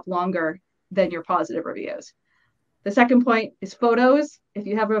stay up longer than your positive reviews. The second point is photos. If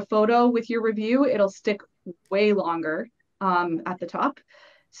you have a photo with your review, it'll stick way longer at the top.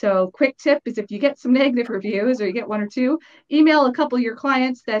 So quick tip is if you get some negative reviews or you get 1 or 2, email a couple of your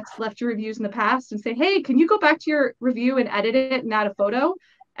clients that's left your reviews in the past and say, hey, can you go back to your review and edit it and add a photo?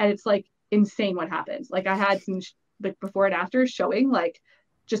 And it's like insane what happens. Like I had some like before and after showing like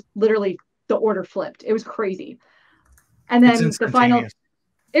just literally the order flipped. It was crazy. And then the final,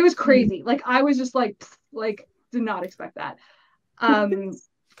 it was crazy. Like I was just like did not expect that.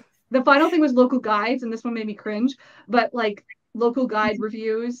 The final thing was local guides, and this one made me cringe, but like local guide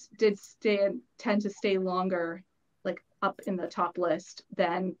reviews did tend to stay longer, like up in the top list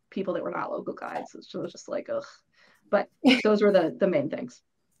than people that were not local guides. So it was just like, ugh. But those were the main things.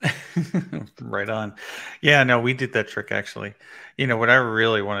 Right on. Yeah, no, we did that trick actually. What I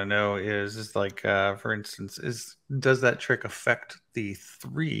really want to know is like, for instance, does that trick affect the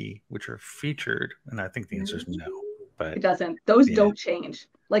 3 which are featured? And I think the answer is no. But it doesn't. Those don't change.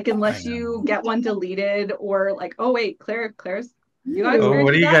 Like unless you get one deleted or like, oh wait, Claire's. You guys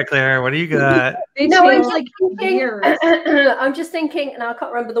what do you got, Claire? What do you got? They change like years. I'm just thinking, and I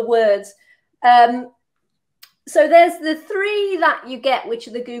can't remember the words. So there's the 3 that you get, which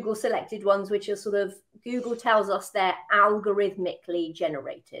are the Google selected ones, which are sort of, Google tells us they're algorithmically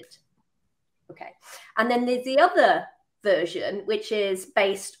generated. Okay. And then there's the other version, which is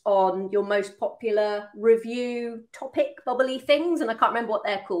based on your most popular review topic, bubbly things. And I can't remember what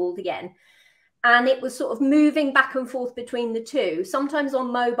they're called again. And it was sort of moving back and forth between the 2. Sometimes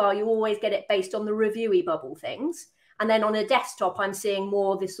on mobile, you always get it based on the reviewy bubble things. And then on a desktop, I'm seeing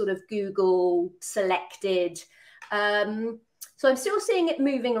more this sort of Google selected. So I'm still seeing it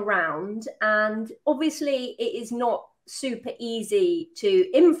moving around. And obviously, it is not super easy to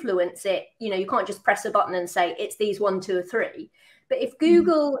influence it. You can't just press a button and say, it's these 1, 2, or 3. But if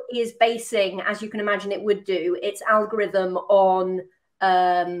Google is basing, as you can imagine it would do, its algorithm on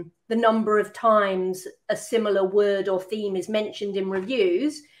the number of times a similar word or theme is mentioned in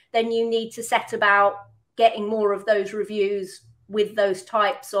reviews, then you need to set about getting more of those reviews with those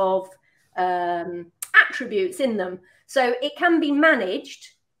types of attributes in them. So it can be managed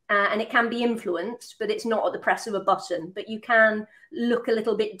and it can be influenced, but it's not at the press of a button. But you can look a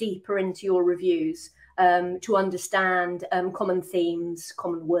little bit deeper into your reviews to understand common themes,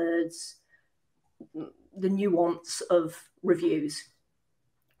 common words, the nuance of reviews.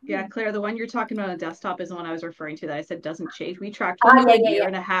 Yeah, Claire, the one you're talking about on desktop is the one I was referring to that I said doesn't change. We tracked one for a year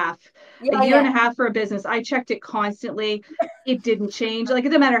and a half. A year and a half for a business. I checked it constantly. It didn't change. Like it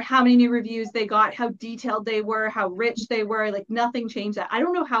doesn't matter how many new reviews they got, how detailed they were, how rich they were, like nothing changed that. I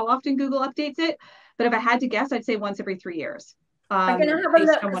don't know how often Google updates it, but if I had to guess, I'd say once every 3 years. I'm going to have a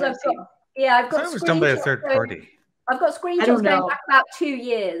look because I've got it was done by a third party. I've got screenshots going back about 2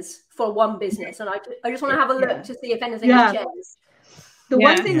 years for one business, and I just want to have a look to see if anything has changed. The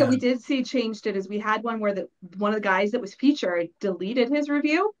one thing that we did see changed it is we had one where one of the guys that was featured deleted his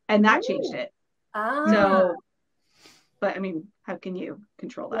review, and that changed it. So, but I mean, how can you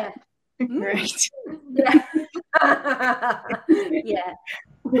control that? Right. Yeah.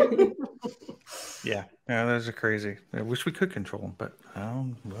 Yeah. Yeah, those are crazy. I wish we could control them, but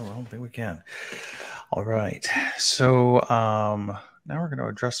well, I don't think we can. All right. So now we're going to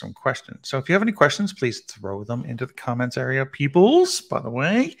address some questions. So if you have any questions, please throw them into the comments area, peoples, by the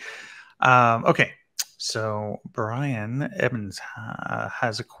way. Okay. So Brian Evans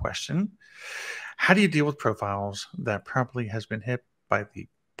has a question. How do you deal with profiles that probably has been hit by the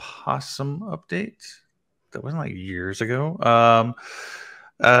possum update? That wasn't like years ago.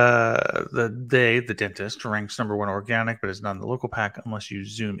 The dentist ranks #1 organic, but is not in the local pack unless you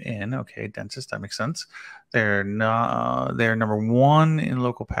zoom in. Okay, dentist, that makes sense. They're #1 in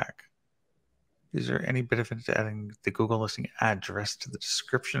local pack. Is there any benefit to adding the Google listing address to the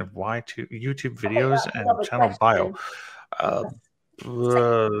description of YouTube videos and channel bio?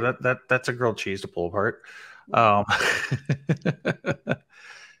 That's a grilled cheese to pull apart.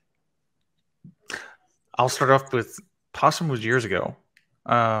 I'll start off with possum was years ago.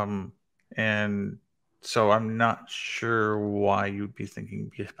 And so I'm not sure why you'd be thinking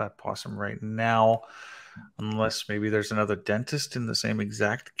about possum right now, unless maybe there's another dentist in the same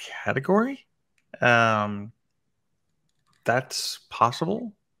exact category. That's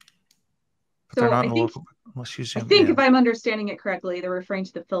possible, but they're not in the local. Unless you zoom I think in. if I'm understanding it correctly, they're referring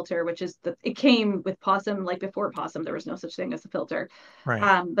to the filter, which is it came with possum. Like before possum, there was no such thing as a filter.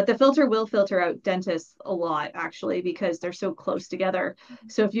 Right. But the filter will filter out dentists a lot, actually, because they're so close together.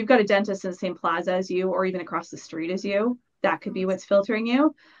 So if you've got a dentist in the same plaza as you, or even across the street as you, that could be what's filtering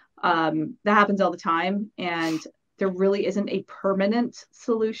you. That happens all the time. And there really isn't a permanent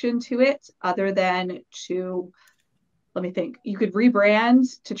solution to it other than to, let me think, you could rebrand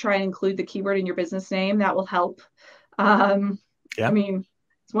to try and include the keyword in your business name. That will help. Yeah. I mean,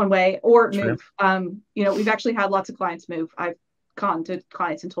 it's one way, or move. We've actually had lots of clients move. I've gone to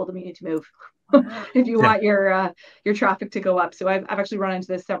clients and told them you need to move if you want your traffic to go up. So I've actually run into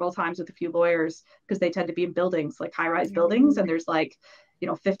this several times with a few lawyers, because they tend to be in buildings, like high-rise buildings, and there's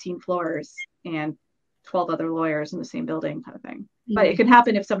 15 floors and 12 other lawyers in the same building, kind of thing. But it can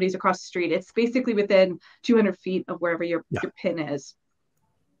happen if somebody's across the street. It's basically within 200 feet of wherever your pin is.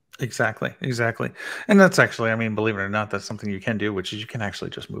 Exactly. And that's actually, I mean, believe it or not, that's something you can do, which is you can actually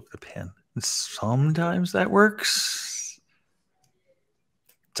just move the pin. And sometimes that works.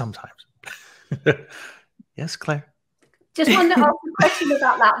 Sometimes. Yes, Claire. Just wanted to ask a question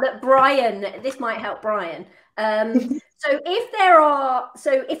about that Brian, this might help Brian. So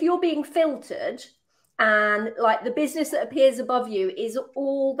if you're being filtered, and like the business that appears above you, is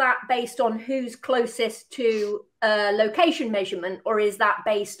all that based on who's closest to location measurement, or is that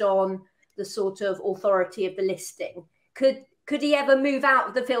based on the sort of authority of the listing? Could he ever move out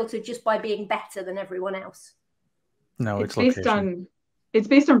of the filter just by being better than everyone else? No, it's location. It's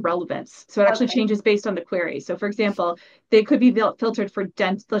based on relevance. So it actually changes based on the query. So for example, they could be filtered for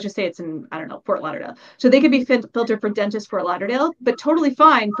let's just say it's in, I don't know, Fort Lauderdale. So they could be filtered for dentist Fort Lauderdale, but totally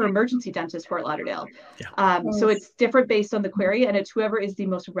fine for emergency dentist Fort Lauderdale. So it's different based on the query, and it's whoever is the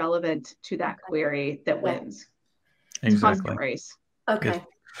most relevant to that query that wins. Exactly. Okay.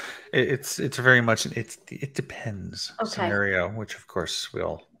 It's very much it depends scenario, which of course we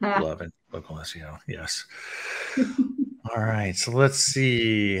all love in local SEO. Yes. All right, so let's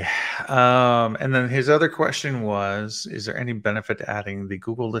see. And then his other question was, is there any benefit to adding the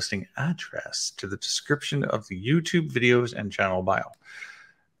Google listing address to the description of the YouTube videos and channel bio?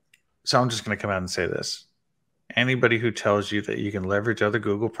 So I'm just going to come out and say this. Anybody who tells you that you can leverage other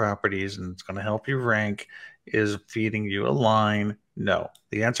Google properties and it's going to help you rank is feeding you a line. No,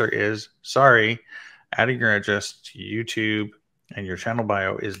 the answer is sorry. Adding your address to YouTube and your channel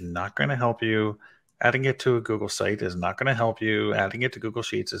bio is not going to help you. Adding it to a Google site is not going to help you. Adding it to Google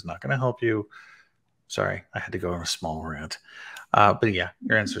Sheets is not going to help you. Sorry, I had to go on a small rant. But yeah,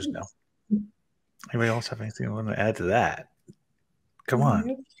 your answer is no. Anybody else have anything you want to add to that? Come on.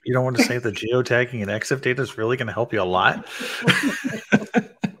 You don't want to say the geotagging and EXIF data is really going to help you a lot?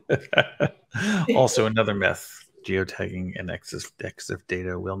 Also, another myth. Geotagging and EXIF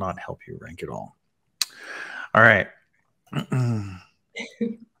data will not help you rank at all. All right.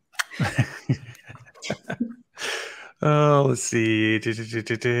 Oh, let's see.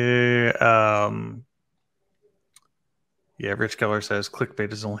 Yeah, Rich Keller says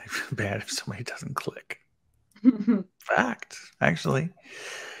clickbait is only bad if somebody doesn't click. Fact, actually.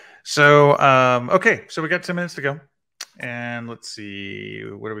 So, okay, so we got 10 minutes to go. And let's see,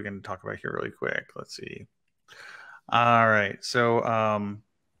 what are we going to talk about here really quick? Let's see. All right, so,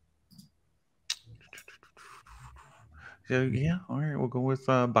 yeah, all right, we'll go with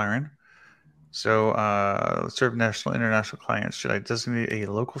Byron. So serve national, international clients. Should I designate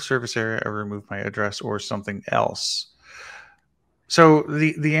a local service area or remove my address or something else? So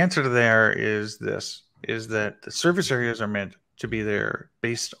the answer to there is this, is that the service areas are meant to be there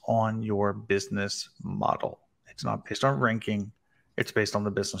based on your business model. It's not based on ranking. It's based on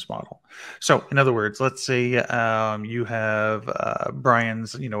the business model. So in other words, let's say you have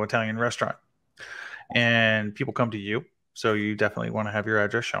Brian's, Italian restaurant, and people come to you. So you definitely want to have your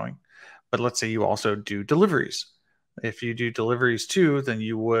address showing. But let's say you also do deliveries. If you do deliveries too, then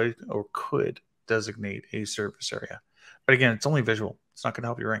you would or could designate a service area. But again, it's only visual. It's not going to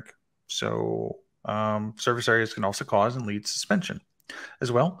help you rank. So service areas can also cause and lead to suspension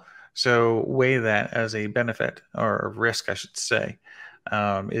as well. So weigh that as a benefit or a risk, I should say.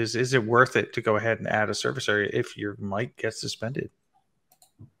 Is it worth it to go ahead and add a service area if you might get suspended?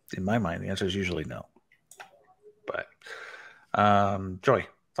 In my mind, the answer is usually no. But Joy,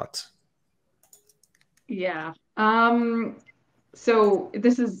 thoughts? Yeah. So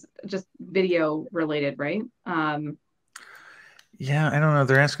this is just video related, right? Yeah, I don't know.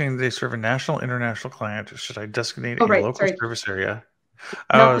 They're asking, they serve a national, international client. Should I designate a local service area?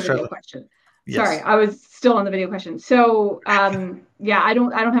 Not the video question. Yes. Sorry, I was still on the video question. So yeah, I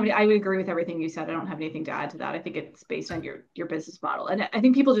don't have any, I would agree with everything you said. I don't have anything to add to that. I think it's based on your business model. And I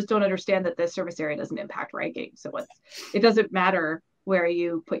think people just don't understand that this service area doesn't impact ranking. So it doesn't matter where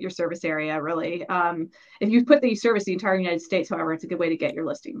you put your service area, really. If you put the service the entire United States, however, it's a good way to get your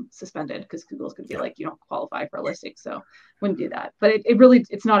listing suspended, because Google's going to be like, you don't qualify for a listing, so wouldn't do that. But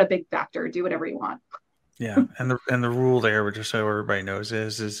it's not a big factor. Do whatever you want. Yeah, and the rule there, just so everybody knows,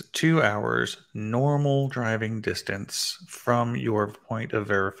 is 2 hours normal driving distance from your point of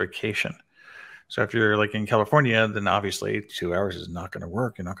verification. So if you're like in California, then obviously 2 hours is not going to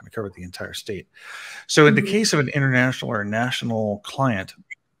work. You're not going to cover the entire state. So in the case of an international or national client,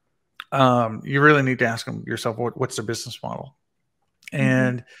 you really need to ask yourself, what's their business model?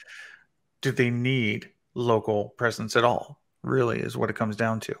 And do they need local presence at all? Really is what it comes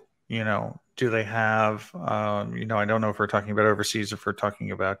down to. Do they have, I don't know if we're talking about overseas, if we're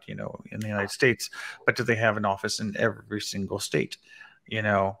talking about, in the United States, but do they have an office in every single state?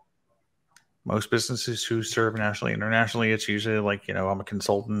 Most businesses who serve nationally, internationally, it's usually like, I'm a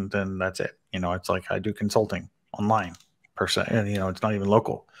consultant and that's it. It's like I do consulting online per se, and, it's not even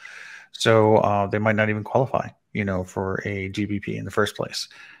local. So they might not even qualify, for a GBP in the first place.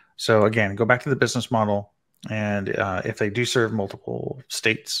 So again, go back to the business model. And if they do serve multiple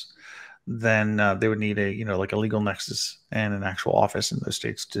states, then they would need like a legal nexus and an actual office in those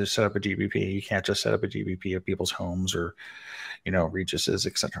states to set up a GBP. You can't just set up a GBP of people's homes or, Regis's,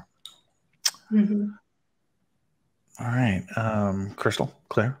 etc. All right. Crystal,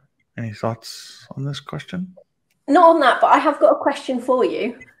 Claire, any thoughts on this question? Not on that, but I have got a question for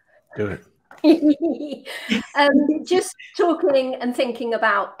you. Do it. Just talking and thinking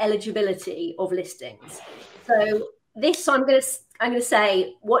about eligibility of listings. So this, I'm going to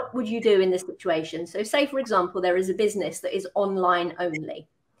say, what would you do in this situation? So say, for example, there is a business that is online only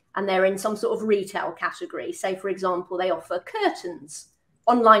and they're in some sort of retail category. Say, for example, they offer curtains,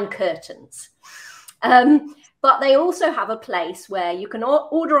 online curtains. But they also have a place where you can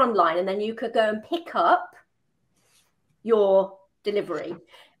order online and then you could go and pick up your delivery.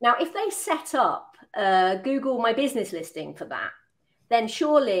 Now, if they set up Google My Business listing for that, then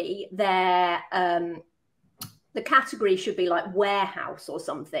surely the category should be like warehouse or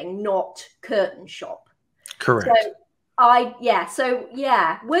something, not curtain shop. Correct. So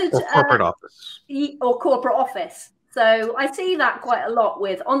would or corporate office or corporate office. So I see that quite a lot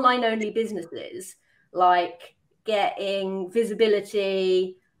with online only businesses, like getting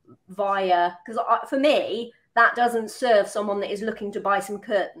visibility via, because for me, that doesn't serve someone that is looking to buy some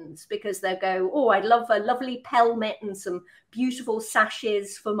curtains, because they'll go, oh, I'd love a lovely pelmet and some beautiful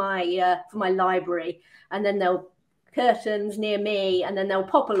sashes for my library. And then they'll curtains near me, and then they'll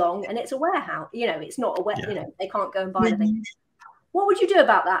pop along and it's a warehouse. It's not a they can't go and buy anything. What would you do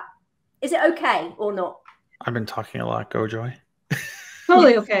about that? Is it okay or not? I've been talking a lot. Go, Joy.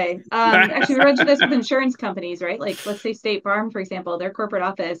 Totally okay. Actually, we mentioned this with insurance companies, right? Like, let's say State Farm, for example, their corporate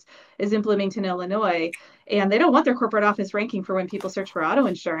office is in Bloomington, Illinois, and they don't want their corporate office ranking for when people search for auto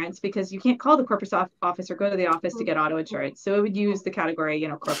insurance, because you can't call the corporate office or go to the office to get auto insurance. So it would use the category,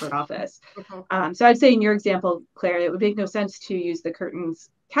 corporate office. So I'd say in your example, Claire, it would make no sense to use the curtains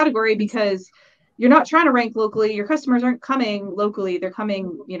category, because you're not trying to rank locally. Your customers aren't coming locally. They're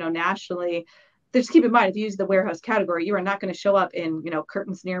coming, nationally. Just keep in mind, if you use the warehouse category, you are not going to show up in,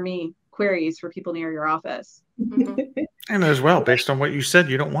 curtains near me queries for people near your office. And as well, based on what you said,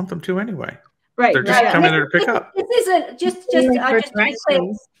 you don't want them to anyway. Right. They're just coming there to pick up. This isn't just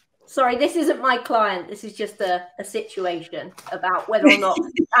Sorry, this isn't my client. This is just a situation about whether or not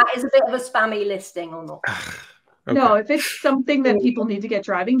that is a bit of a spammy listing or not. Okay. No, if it's something that people need to get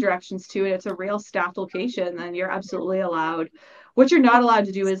driving directions to and it's a real staffed location, then you're absolutely allowed. What you're not allowed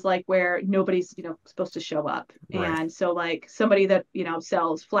to do is like where nobody's, supposed to show up. Right. And so like somebody that,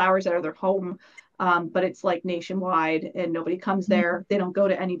 sells flowers out of their home, but it's like nationwide and nobody comes there. They don't go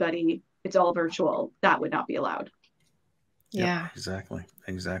to anybody. It's all virtual. That would not be allowed. Yeah, yep,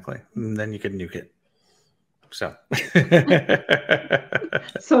 exactly. And then you could nuke it. So,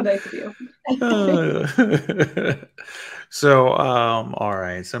 so nice of you. So, all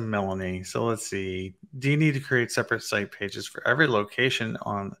right. So, Melanie. So, let's see. Do you need to create separate site pages for every location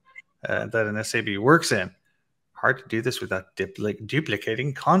on that an SAB works in? Hard to do this without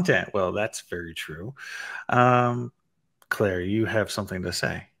duplicating content. Well, that's very true. Claire, you have something to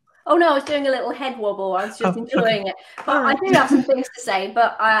say. Oh no, I was doing a little head wobble. I was just enjoying it. But I do have some things to say,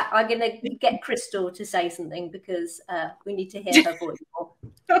 but I'm going to get Crystal to say something because we need to hear her voice more.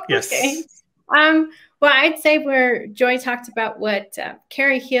 Yes. Okay. Well, I'd say where Joy talked about what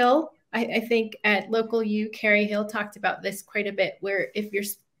Carrie Hill, I think at Local U, Carrie Hill talked about this quite a bit, where if you're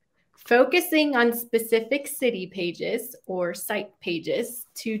focusing on specific city pages or site pages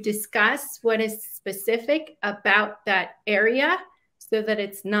to discuss what is specific about that area, so that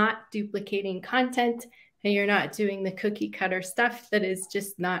it's not duplicating content and you're not doing the cookie cutter stuff that is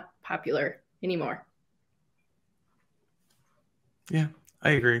just not popular anymore. Yeah, I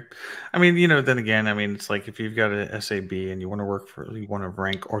agree. I mean, then again, it's like if you've got a SAB and you want to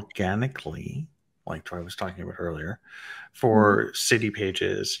rank organically, like Troy was talking about earlier, for city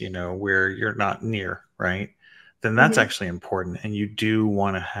pages, where you're not near, right? Then that's actually important. And you do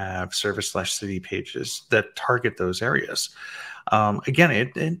want to have service/city pages that target those areas. Again,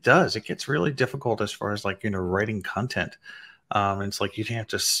 it does. It gets really difficult as far as like, writing content. And it's like you have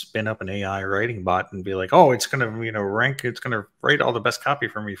to spin up an AI writing bot and be like, oh, it's going to, rank. It's going to write all the best copy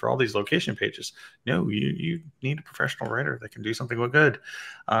for me for all these location pages. No, you need a professional writer that can do something good,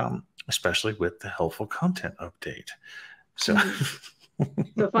 especially with the helpful content update. So.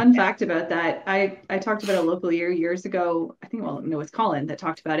 So fun fact about that, I talked about a Local years ago. I think, it was Colin that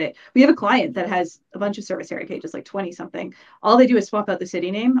talked about it. We have a client that has a bunch of service area pages, like 20 something. All they do is swap out the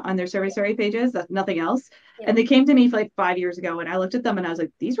city name on their service area pages, nothing else. Yeah. And they came to me for like 5 years ago and I looked at them and I was like,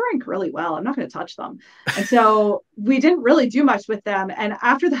 these rank really well. I'm not going to touch them. And so we didn't really do much with them. And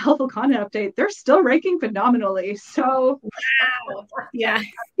after the helpful content update, they're still ranking phenomenally. So wow. Yeah.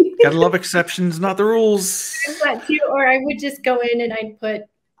 Gotta love exceptions, not the rules. Or I would just go in and I'd put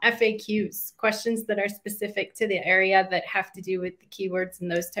FAQs, questions that are specific to the area that have to do with the keywords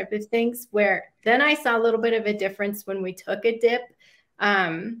and those type of things, where then I saw a little bit of a difference when we took a dip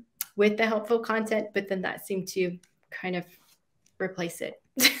with the helpful content, but then that seemed to kind of replace it.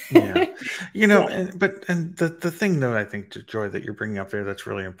 Yeah, and the thing though, I think, Joy, that you're bringing up there, that's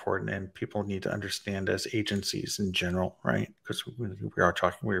really important, and people need to understand as agencies in general, right? Because we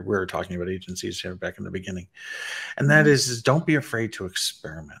were talking about agencies here back in the beginning, and that is don't be afraid to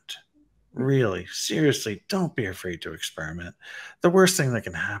experiment. Really, seriously, don't be afraid to experiment. The worst thing that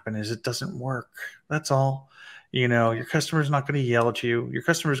can happen is it doesn't work. That's all. Your customer's not going to yell at you. Your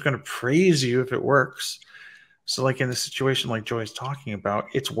customer is going to praise you if it works. So like in a situation like Joy's talking about,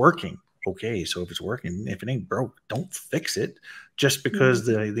 it's working. Okay, so if it's working, if it ain't broke, don't fix it just because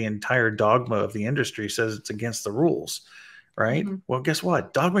the entire dogma of the industry says it's against the rules, right? Well, guess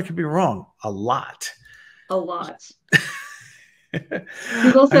what? Dogma can be wrong a lot. A lot.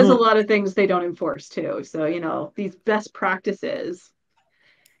 Google says a lot of things they don't enforce too. So, these best practices.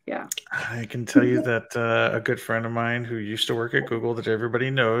 Yeah. I can tell you that a good friend of mine who used to work at Google that everybody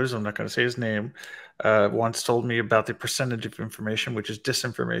knows, I'm not going to say his name, once told me about the percentage of information, which is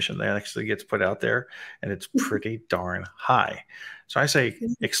disinformation, that actually gets put out there, and it's pretty darn high. So I say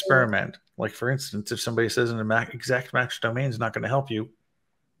experiment. Like, for instance, if somebody says an exact match domain is not going to help you,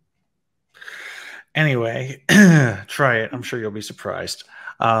 anyway, try it. I'm sure you'll be surprised.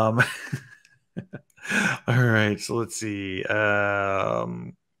 All right, so let's see.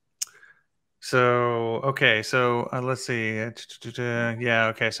 Let's see. Yeah,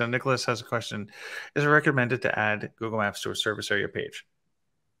 okay. So Nicholas has a question. Is it recommended to add Google Maps to a service area page?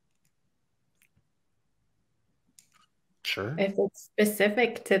 Sure. If it's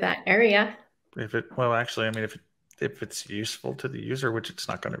specific to that area. If it's useful to the user, which it's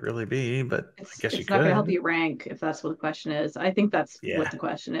not going to really be, but I guess you could. It's not going to help you rank if that's what the question is. I think that's what the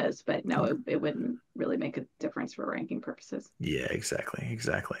question is, but no, it wouldn't really make a difference for ranking purposes. Yeah, exactly.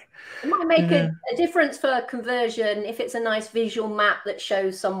 It might make a difference for conversion if it's a nice visual map that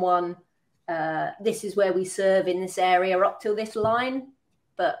shows someone this is where we serve in this area up till this line.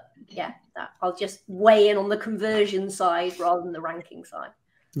 But yeah, I'll just weigh in on the conversion side rather than the ranking side.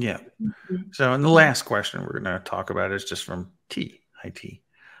 Yeah. So, and the last question we're going to talk about is just from IT.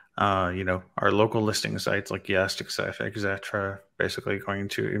 You know, our local listing sites like Yes, etc., basically going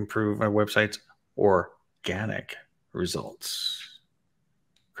to improve our website's organic results.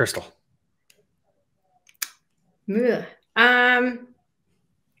 Crystal. Ugh.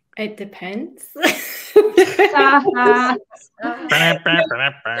 It depends. Uh, I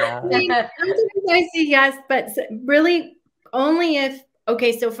say yes, but really only if,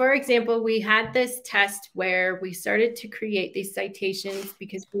 okay, so for example, we had this test where we started to create these citations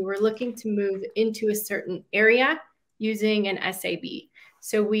because we were looking to move into a certain area using an SAB.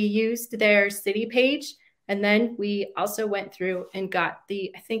 So we used their city page, and then we also went through and got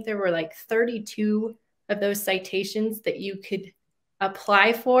I think there were like 32 of those citations that you could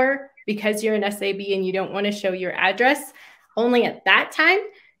apply for because you're an SAB and you don't want to show your address. Only at that time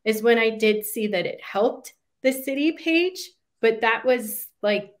is when I did see that it helped the city page, but that was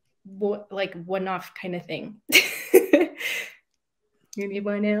like one-off kind of thing.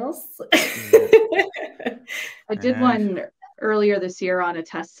 Anyone else? I did one earlier this year on a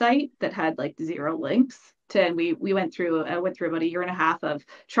test site that had like 0 links. And I went through about 1.5 years of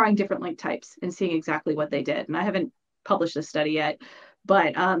trying different link types and seeing exactly what they did. And I haven't published a study yet,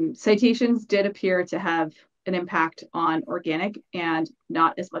 but citations did appear to have an impact on organic and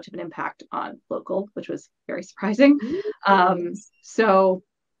not as much of an impact on local, which was very surprising. So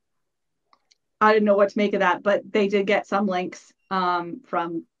I didn't know what to make of that, but they did get some links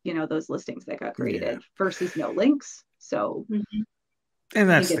from, you know, those listings that got created versus no links. So and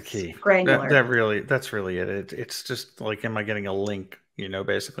that's the key. Granular. That's really it. It's just like, am I getting a link, you know,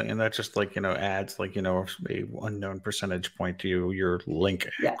 basically, and that just like, you know, adds like, you know, a unknown percentage point to your link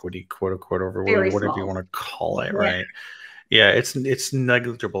equity, quote unquote, over whatever you want to call it, right? Yeah, it's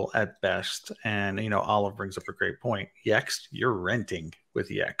negligible at best. And you know, Olive brings up a great point. Yext, you're renting with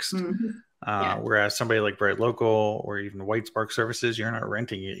Yext. Whereas somebody like Bright Local or even White Spark Services, you're not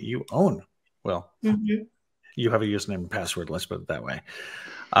renting it, you own. Well, you have a username and password, let's put it that way.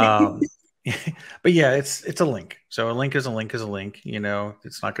 But yeah, it's a link. So a link is a link is a link. You know,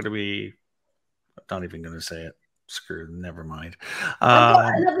 it's not going to be, I'm not even going to say it. Screw, never mind. I've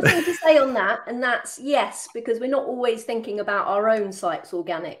got another thing to say on that, and that's yes, because we're not always thinking about our own site's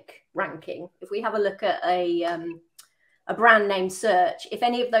organic ranking. If we have a look at a brand name search, if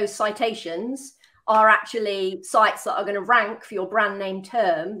any of those citations are actually sites that are going to rank for your brand name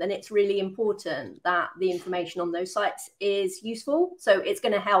term, then it's really important that the information on those sites is useful. So it's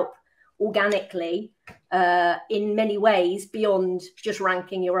going to help organically in many ways beyond just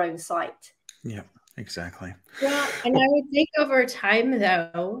ranking your own site. Yeah, exactly. Yeah, and I would think over time,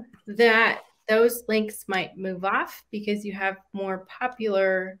 though, that those links might move off because you have more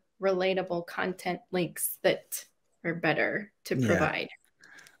popular, relatable content links that are better to provide.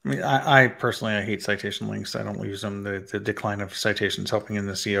 I mean, I personally, I hate citation links. I don't use them. The decline of citations helping in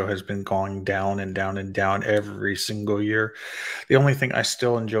the SEO has been going down and down and down every single year. The only thing I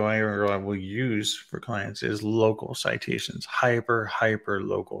still enjoy or I will use for clients is local citations, hyper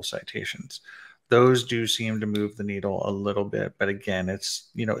local citations. Those do seem to move the needle a little bit. But again, it's,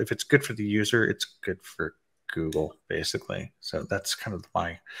 you know, if it's good for the user, it's good for Google, basically. So that's kind of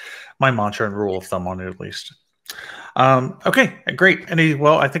my mantra and rule of thumb on it, at least. Okay, great.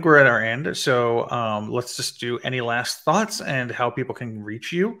 Well, I think we're at our end. So let's just do any last thoughts and how people can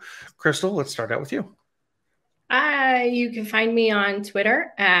reach you. Crystal, let's start out with you. You can find me on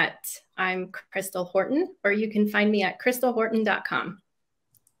Twitter at I'm Crystal Horton, or you can find me at crystalhorton.com.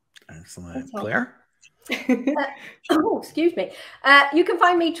 Excellent. Claire? Excuse me. You can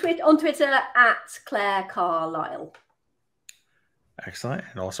find me on Twitter at Claire Carlisle. Excellent.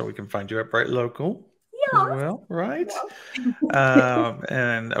 And also we can find you at Bright Local. Yeah. As well, right? Yeah.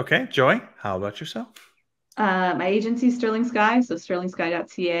 And okay, Joy, how about yourself? My agency is Sterling Sky, so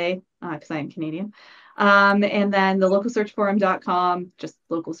sterlingsky.ca, because I am Canadian. And then the localsearchforum.com, just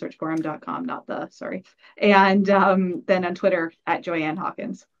localsearchforum.com, not the, sorry. And then on Twitter at Joyanne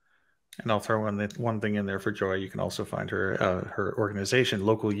Hawkins. And I'll throw one thing in there for Joy. You can also find her organization,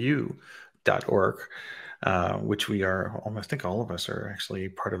 localu.org. Which we are, I think all of us are actually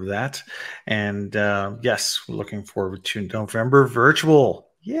part of that. And yes, we're looking forward to November virtual.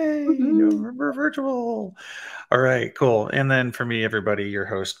 Yay, November virtual. All right, cool. And then for me, everybody, your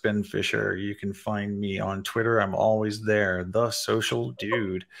host, Ben Fisher. You can find me on Twitter. I'm always there, the social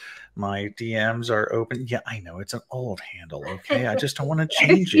dude. My DMs are open. Yeah, I know it's an old handle. Okay, I just don't want to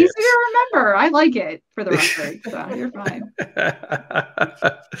change It's easy to remember. I like it, for the record. So you're fine.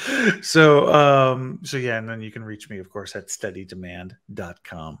 So yeah, and then you can reach me, of course, at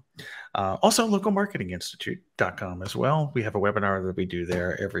steadydemand.com. Also localmarketinginstitute.com as well. We have a webinar that we do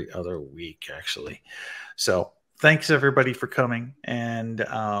there every other week, actually. So thanks everybody for coming, and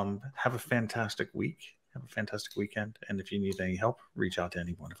have a fantastic week. Have a fantastic weekend. And if you need any help, reach out to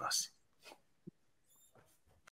any one of us.